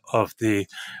release of the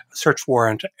search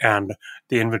warrant and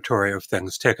the inventory of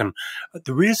things taken,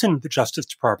 the reason the Justice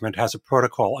Department has a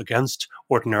protocol against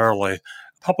ordinarily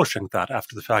publishing that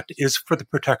after the fact is for the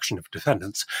protection of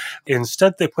defendants.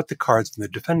 Instead, they put the cards in the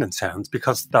defendants' hands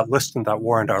because that list and that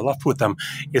warrant are left with them.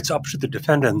 It's up to the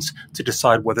defendants to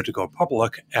decide whether to go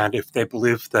public, and if they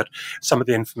believe that some of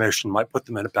the information might put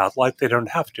them in a bad light, they don't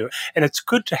have to. And it's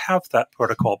good to have that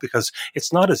protocol because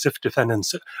it's not as if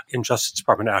defendants in Justice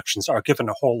Department actions are given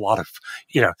a whole lot of,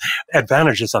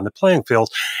 advantages on the playing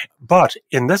field. But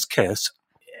in this case,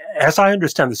 as I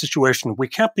understand the situation, we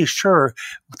can't be sure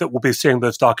that we'll be seeing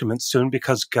those documents soon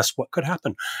because guess what could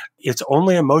happen? It's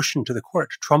only a motion to the court.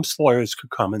 Trump's lawyers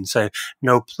could come and say,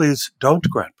 no, please don't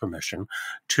grant permission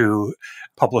to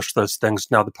publish those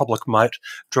things. Now, the public might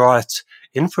draw its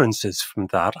inferences from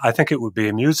that. I think it would be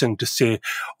amusing to see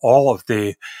all of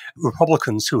the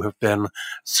Republicans who have been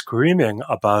screaming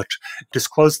about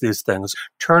disclose these things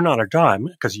turn on a dime,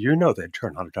 because they'd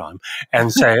turn on a dime,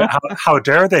 and say, how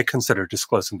dare they consider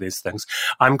disclosing these things?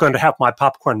 I'm going to have my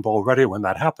popcorn bowl ready when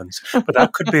that happens. But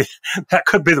that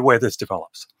could be the way this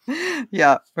develops.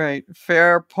 Yeah, right.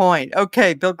 Fair point.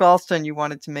 Okay, Bill Galston, you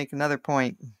wanted to make another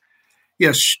point.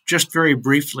 Yes, just very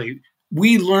briefly.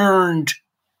 We learned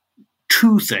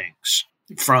two things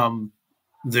from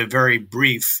the very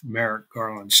brief Merrick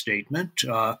Garland statement.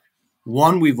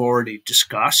 One we've already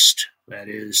discussed, that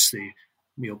is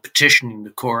the petitioning the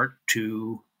court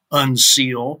to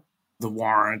unseal the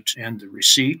warrant and the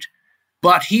receipt.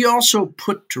 But he also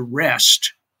put to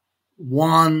rest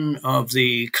one of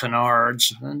the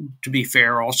canards, and to be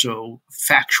fair, also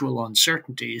factual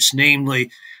uncertainties,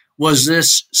 namely, was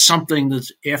this something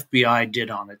that the FBI did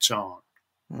on its own?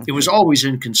 Mm-hmm. It was always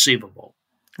inconceivable.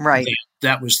 Right.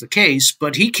 That was the case,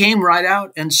 but he came right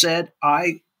out and said,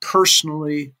 I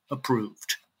personally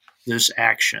approved this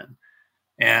action.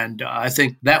 And I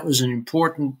think that was an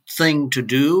important thing to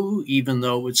do, even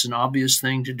though it's an obvious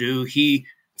thing to do. He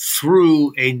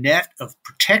threw a net of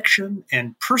protection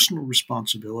and personal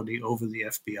responsibility over the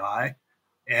FBI,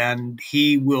 and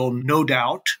he will no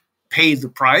doubt pay the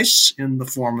price in the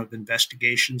form of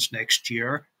investigations next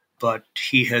year, but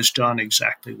he has done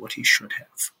exactly what he should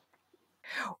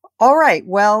have. All right.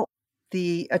 Well,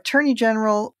 the Attorney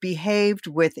General behaved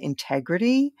with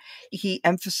integrity. He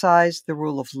emphasized the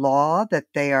rule of law, that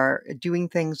they are doing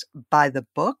things by the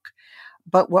book.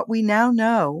 But what we now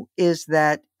know is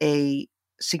that a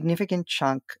significant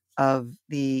chunk of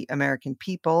the American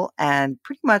people and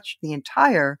pretty much the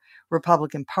entire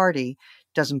Republican Party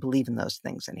doesn't believe in those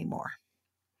things anymore.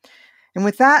 And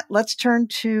with that, let's turn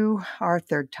to our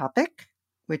third topic,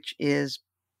 which is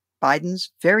Biden's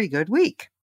very good week.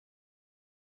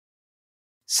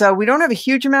 So we don't have a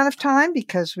huge amount of time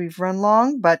because we've run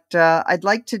long, but I'd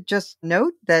like to just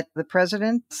note that the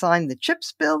president signed the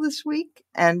CHIPS bill this week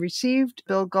and received,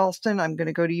 Bill Galston, I'm going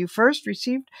to go to you first,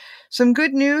 received some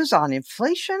good news on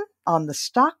inflation, on the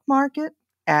stock market,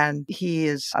 and he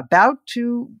is about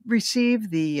to receive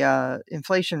the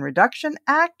Inflation Reduction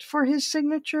Act for his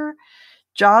signature.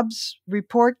 Jobs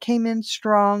report came in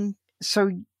strong.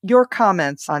 So your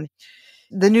comments on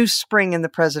the new spring in the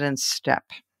president's step.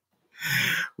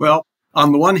 Well,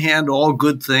 on the one hand, all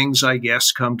good things, I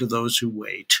guess, come to those who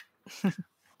wait.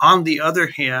 On the other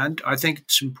hand, I think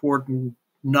it's important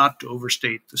not to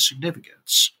overstate the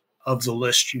significance of the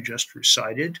list you just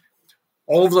recited.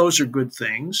 All of those are good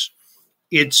things.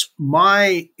 It's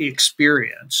my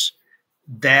experience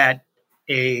that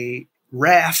a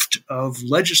raft of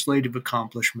legislative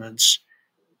accomplishments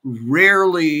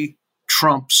rarely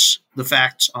trumps the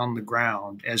facts on the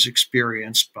ground as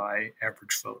experienced by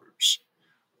average voters.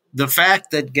 The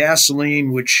fact that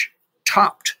gasoline, which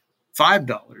topped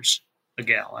 $5 a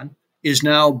gallon, is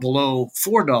now below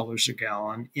 $4 a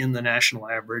gallon in the national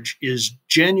average is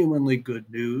genuinely good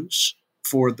news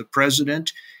for the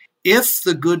president. If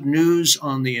the good news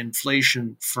on the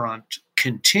inflation front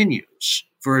continues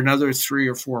for another 3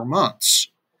 or 4 months,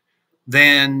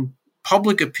 then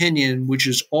public opinion, which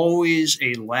is always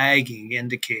a lagging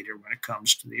indicator when it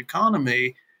comes to the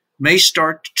economy, may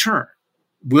start to turn.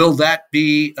 Will that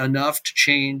be enough to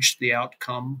change the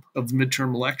outcome of the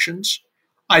midterm elections?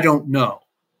 I don't know,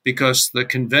 because the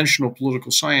conventional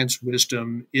political science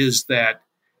wisdom is that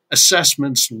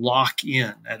assessments lock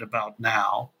in at about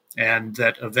now, and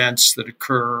that events that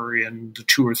occur in the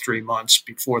 2 or 3 months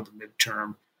before the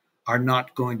midterm are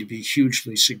not going to be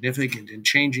hugely significant in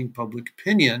changing public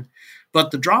opinion. But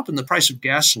the drop in the price of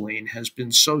gasoline has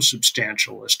been so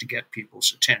substantial as to get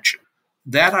people's attention.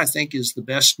 That, I think, is the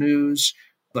best news.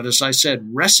 But as I said,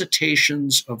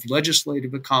 recitations of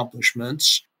legislative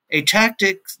accomplishments A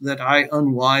tactic that I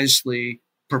unwisely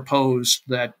proposed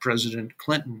that President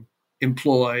Clinton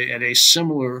employ at a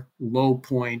similar low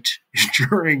point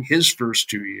during his first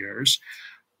 2 years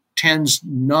tends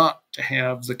not to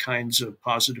have the kinds of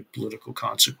positive political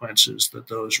consequences that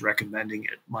those recommending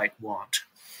it might want.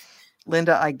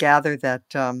 Linda, I gather that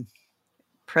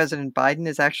President Biden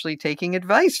is actually taking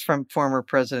advice from former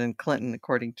President Clinton,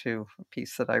 according to a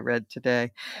piece that I read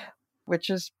today, which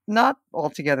is not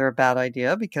altogether a bad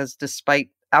idea because despite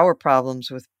our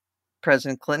problems with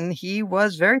President Clinton, he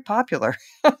was very popular.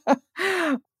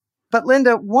 But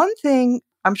Linda, one thing,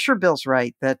 I'm sure Bill's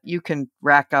right that you can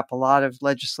rack up a lot of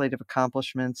legislative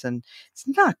accomplishments and it's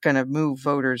not going to move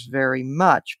voters very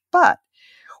much. But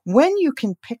when you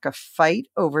can pick a fight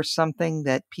over something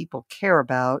that people care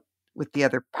about with the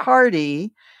other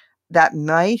party, that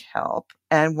might help.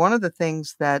 And one of the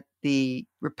things that the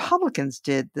Republicans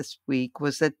did this week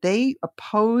was that they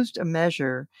opposed a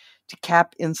measure to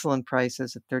cap insulin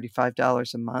prices at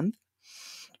 $35 a month.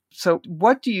 So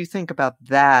what do you think about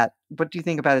that? What do you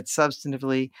think about it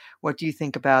substantively? What do you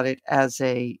think about it as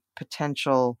a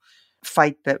potential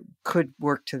fight that could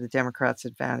work to the Democrats'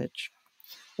 advantage?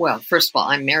 Well, first of all,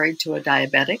 I'm married to a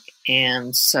diabetic,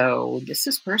 and so this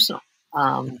is personal.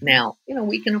 Now,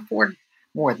 we can afford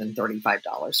more than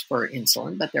 $35 for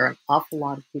insulin, but there are an awful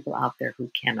lot of people out there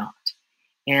who cannot.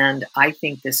 And I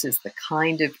think this is the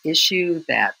kind of issue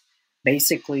that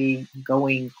basically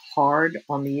going hard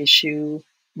on the issue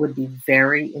would be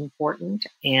very important.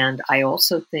 And I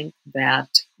also think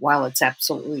that while it's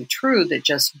absolutely true that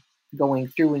just going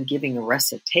through and giving a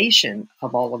recitation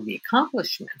of all of the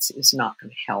accomplishments is not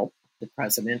going to help the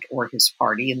president or his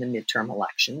party in the midterm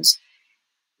elections,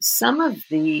 some of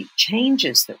the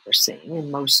changes that we're seeing,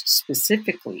 and most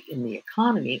specifically in the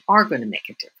economy, are going to make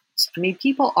a difference. I mean,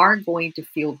 people are going to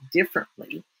feel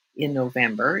differently in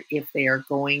November if they are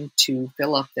going to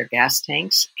fill up their gas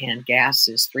tanks and gas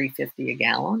is $3.50 a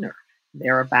gallon or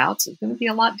thereabouts. It's going to be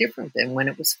a lot different than when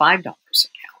it was $5 a gallon.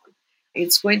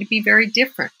 It's going to be very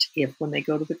different if when they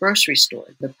go to the grocery store,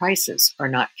 the prices are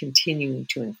not continuing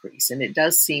to increase. And it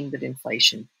does seem that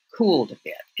inflation cooled a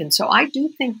bit. And so I do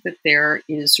think that there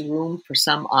is room for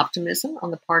some optimism on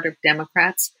the part of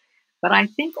Democrats. But I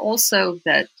think also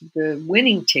that the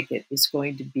winning ticket is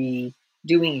going to be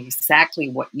doing exactly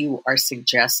what you are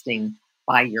suggesting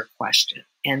by your question.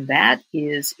 And that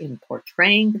is in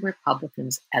portraying the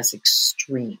Republicans as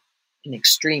extreme and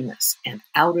extremists and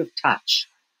out of touch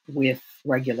with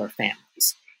regular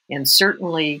families. And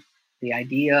certainly the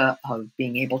idea of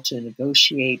being able to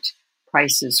negotiate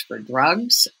prices for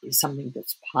drugs is something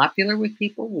that's popular with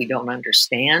people. We don't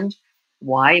understand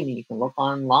why. I mean, you can look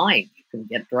online. You can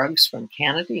get drugs from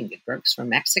Canada. You can get drugs from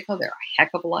Mexico. They're a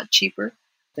heck of a lot cheaper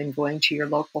than going to your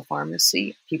local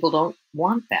pharmacy. People don't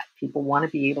want that. People want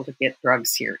to be able to get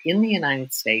drugs here in the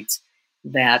United States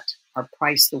that are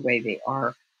priced the way they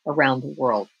are around the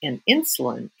world. And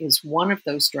insulin is one of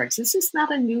those drugs. This is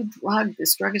not a new drug.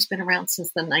 This drug has been around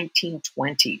since the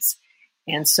 1920s.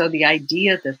 And so the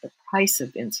idea that the price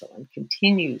of insulin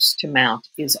continues to mount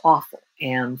is awful.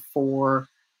 And for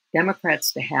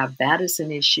Democrats to have that as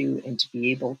an issue and to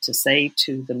be able to say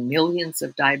to the millions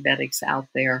of diabetics out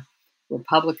there,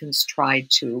 Republicans tried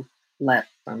to let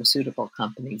pharmaceutical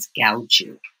companies gouge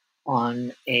you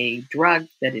on a drug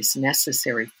that is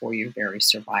necessary for your very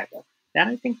survival. That,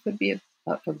 I think, could be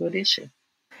a good issue.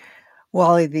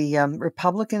 Wally, the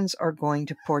Republicans are going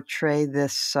to portray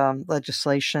this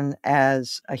legislation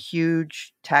as a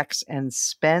huge tax and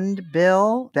spend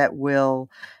bill that will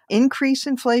increase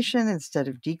inflation instead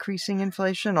of decreasing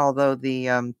inflation, although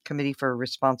the Committee for a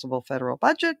Responsible Federal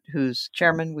Budget, whose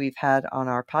chairman we've had on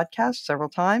our podcast several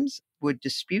times, would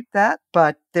dispute that.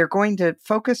 But they're going to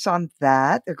focus on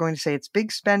that. They're going to say it's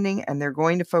big spending, and they're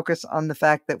going to focus on the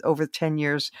fact that over 10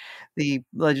 years, the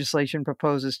legislation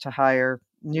proposes to hire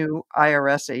new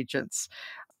IRS agents.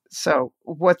 So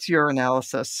what's your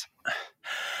analysis?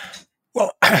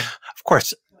 Well, of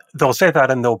course, they'll say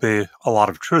that, and there'll be a lot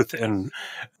of truth in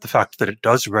the fact that it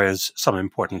does raise some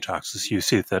important taxes. You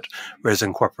see that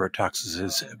raising corporate taxes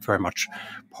is very much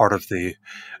part of the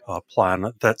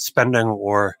plan, that spending,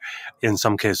 or in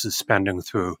some cases spending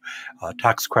through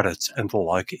tax credits and the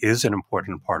like, is an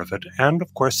important part of it. And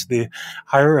of course, the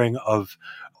hiring of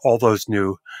all those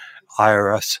new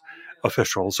IRS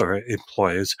officials or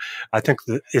employees. I think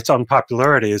that its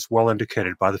unpopularity is well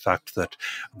indicated by the fact that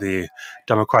the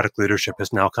Democratic leadership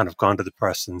has now kind of gone to the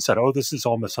press and said, oh, this is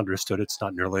all misunderstood. It's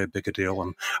not nearly a big a deal.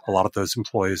 And a lot of those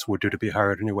employees were due to be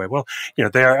hired anyway. Well,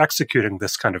 they are executing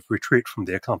this kind of retreat from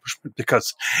the accomplishment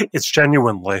because it's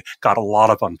genuinely got a lot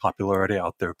of unpopularity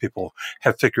out there. People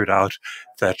have figured out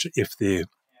that if the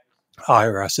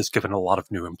IRS is given a lot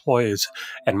of new employees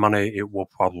and money, it will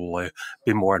probably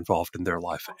be more involved in their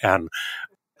life. And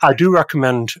I do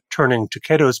recommend turning to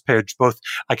Cato's page.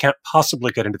 I can't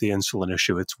possibly get into the insulin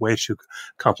issue. It's way too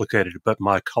complicated. But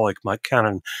my colleague, Mike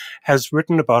Cannon, has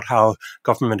written about how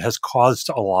government has caused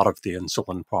a lot of the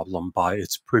insulin problem by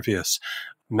its previous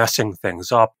messing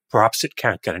things up. Perhaps it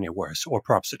can't get any worse, or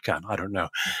perhaps it can. I don't know.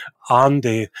 On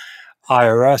the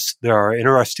IRS, there are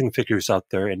interesting figures out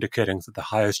there indicating that the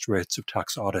highest rates of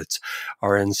tax audits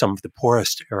are in some of the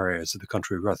poorest areas of the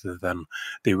country rather than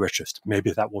the richest.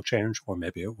 Maybe that will change, or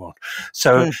maybe it won't.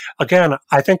 So again,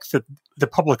 I think that the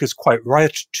public is quite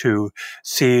right to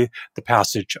see the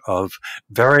passage of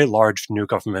very large new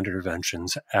government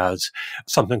interventions as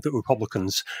something that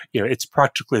Republicans, it's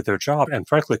practically their job. And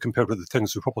frankly, compared with the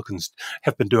things Republicans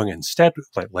have been doing instead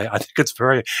lately, I think it's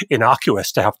very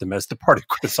innocuous to have them as the party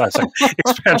criticizing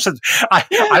expansion.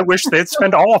 I wish they'd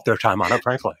spend all of their time on it,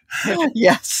 frankly.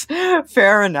 Yes,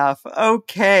 fair enough.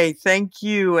 Okay, thank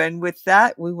you. And with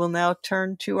that, we will now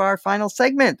turn to our final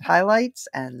segment, highlights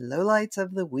and lowlights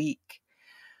of the week.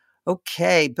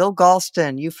 Okay, Bill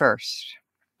Galston, you first.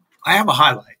 I have a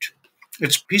highlight.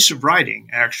 It's a piece of writing,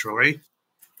 actually,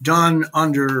 done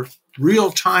under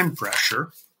real-time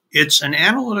pressure. It's an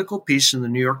analytical piece in the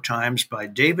New York Times by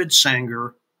David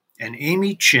Sanger and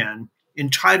Amy Chin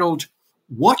entitled,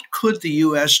 "What Could the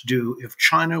U.S. Do If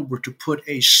China Were to Put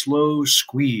a Slow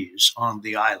Squeeze on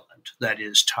the Island?" That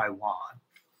is Taiwan.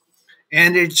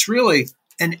 And it's really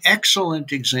an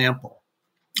excellent example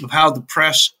of how the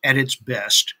press at its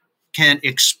best can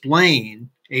explain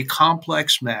a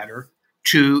complex matter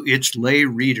to its lay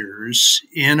readers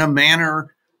in a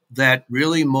manner that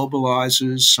really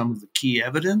mobilizes some of the key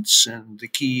evidence and the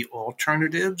key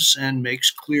alternatives and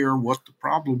makes clear what the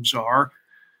problems are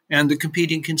and the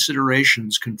competing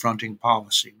considerations confronting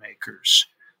policymakers.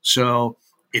 So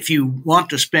if you want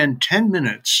to spend 10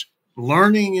 minutes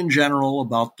learning in general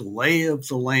about the lay of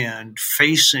the land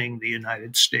facing the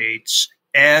United States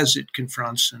as it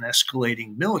confronts an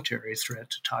escalating military threat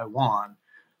to Taiwan,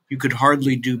 you could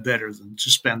hardly do better than to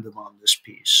spend them on this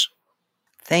piece.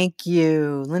 Thank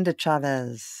you. Linda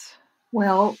Chavez.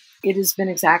 Well, it has been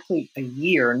exactly a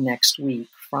year next week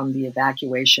from the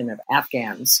evacuation of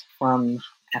Afghans from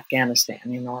Afghanistan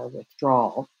in our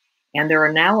withdrawal. And there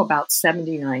are now about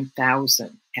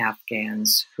 79,000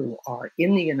 Afghans who are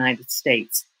in the United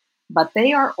States, but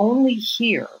they are only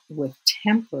here with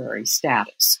temporary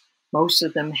status. Most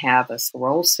of them have a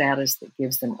parole status that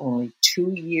gives them only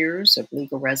 2 years of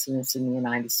legal residence in the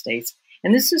United States.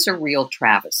 And this is a real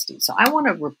travesty. So I want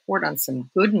to report on some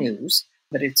good news,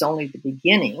 but it's only the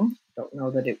beginning. I don't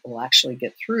know that it will actually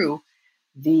get through.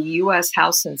 The U.S.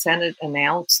 House and Senate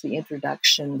announced the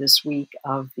introduction this week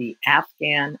of the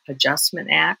Afghan Adjustment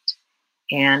Act.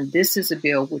 And this is a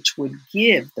bill which would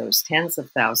give those tens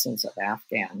of thousands of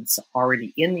Afghans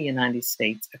already in the United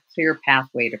States a clear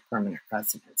pathway to permanent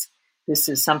residence. This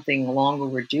is something long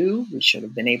overdue. We should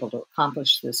have been able to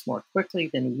accomplish this more quickly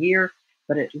than a year,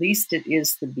 but at least it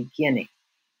is the beginning.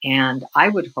 And I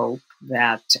would hope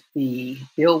that the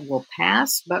bill will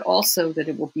pass, but also that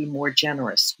it will be more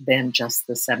generous than just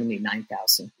the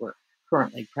 79,000 who are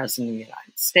currently present in the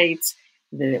United States,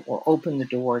 that it will open the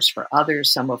doors for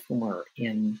others, some of whom are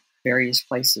in various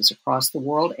places across the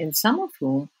world, and some of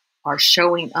whom are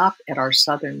showing up at our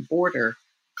southern border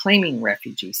claiming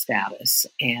refugee status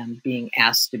and being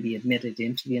asked to be admitted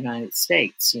into the United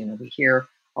States. We hear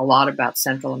a lot about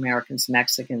Central Americans,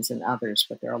 Mexicans, and others,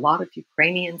 but there are a lot of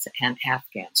Ukrainians and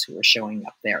Afghans who are showing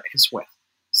up there as well.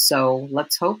 So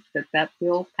let's hope that that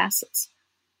bill passes.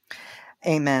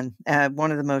 Amen.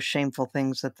 One of the most shameful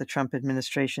things that the Trump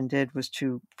administration did was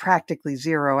to practically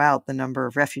zero out the number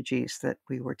of refugees that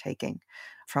we were taking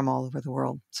from all over the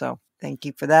world. So thank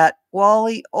you for that.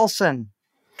 Wally Olson.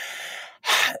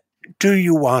 Do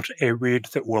you want a read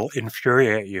that will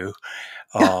infuriate you?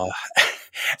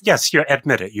 Yes, you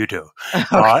admit it, you do.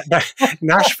 Okay.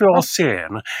 Nashville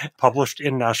Scene, published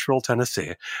in Nashville,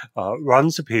 Tennessee,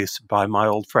 runs a piece by my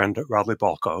old friend Radley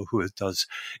Balco, who does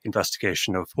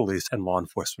investigation of police and law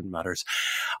enforcement matters.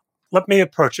 Let me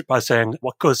approach it by saying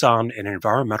what goes on in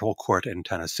environmental court in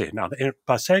Tennessee. Now,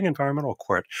 by saying environmental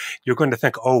court, you're going to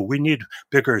think, oh, we need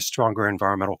bigger, stronger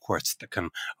environmental courts that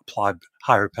can apply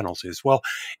higher penalties. Well,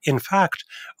 in fact,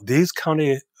 these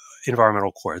county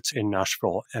environmental courts in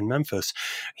Nashville and Memphis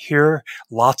hear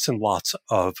lots and lots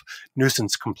of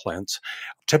nuisance complaints.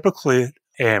 Typically,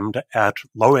 aimed at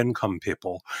low-income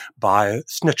people by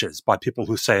snitches, by people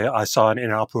who say, I saw an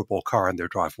inoperable car in their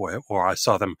driveway, or I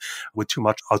saw them with too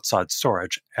much outside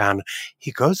storage. And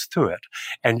he goes through it,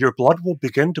 and your blood will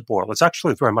begin to boil. It's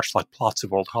actually very much like plots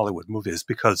of old Hollywood movies,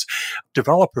 because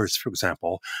developers, for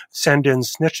example, send in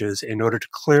snitches in order to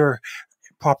clear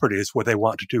properties where they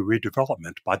want to do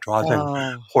redevelopment by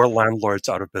driving poor landlords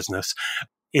out of business.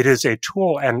 It is a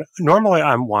tool, and normally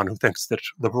I'm one who thinks that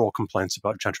liberal complaints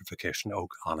about gentrification,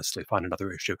 honestly, find another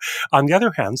issue. On the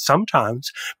other hand,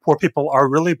 sometimes poor people are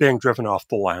really being driven off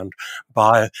the land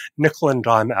by nickel and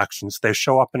dime actions. They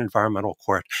show up in environmental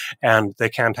court and they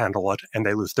can't handle it and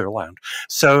they lose their land.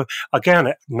 So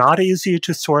again, not easy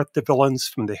to sort the villains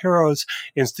from the heroes.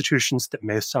 Institutions that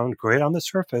may sound great on the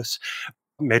surface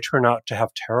may turn out to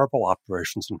have terrible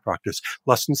operations in practice.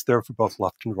 Lessons there for both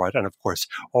left and right, and of course,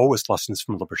 always lessons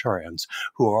from libertarians,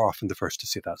 who are often the first to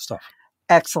see that stuff.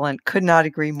 Excellent. Could not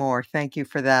agree more. Thank you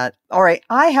for that. All right.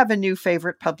 I have a new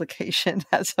favorite publication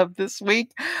as of this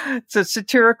week. It's a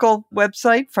satirical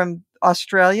website from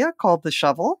Australia called The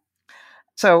Shovel.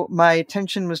 So my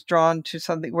attention was drawn to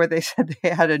something where they said they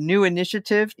had a new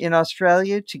initiative in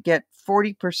Australia to get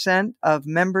 40% of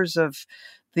members of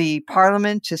the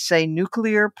parliament to say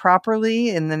nuclear properly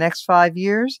in the next 5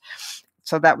 years.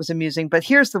 So that was amusing. But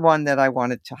here's the one that I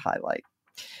wanted to highlight.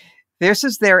 This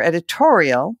is their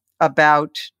editorial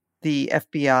about the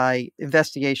FBI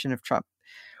investigation of Trump.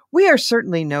 We are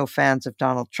certainly no fans of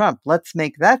Donald Trump. Let's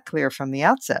make that clear from the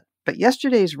outset. But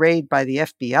yesterday's raid by the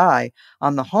FBI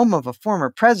on the home of a former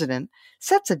president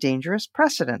sets a dangerous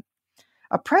precedent.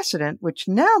 A precedent which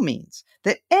now means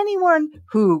that anyone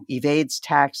who evades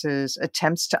taxes,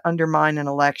 attempts to undermine an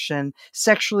election,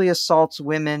 sexually assaults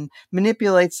women,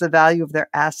 manipulates the value of their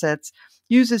assets,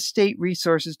 uses state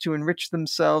resources to enrich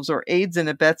themselves, or aids and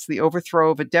abets the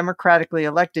overthrow of a democratically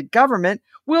elected government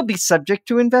will be subject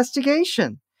to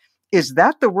investigation. Is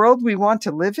that the world we want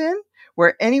to live in,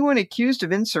 where anyone accused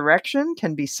of insurrection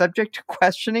can be subject to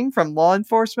questioning from law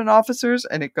enforcement officers?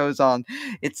 And it goes on.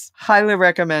 It's highly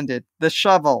recommended. The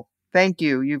Shovel. Thank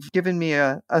you. You've given me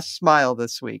a smile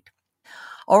this week.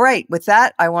 All right. With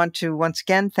that, I want to once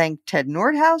again thank Ted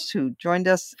Nordhaus, who joined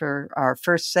us for our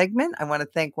first segment. I want to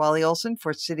thank Wally Olson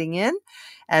for sitting in,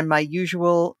 and my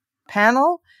usual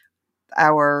panel.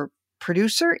 Our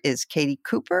producer is Katie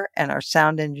Cooper, and our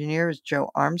sound engineer is Joe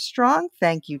Armstrong.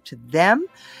 Thank you to them.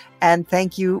 And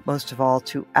thank you, most of all,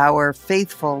 to our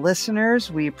faithful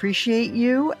listeners. We appreciate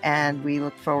you, and we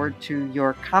look forward to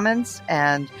your comments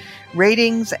and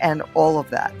ratings and all of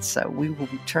that. So we will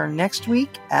return next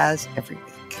week, as every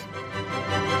week.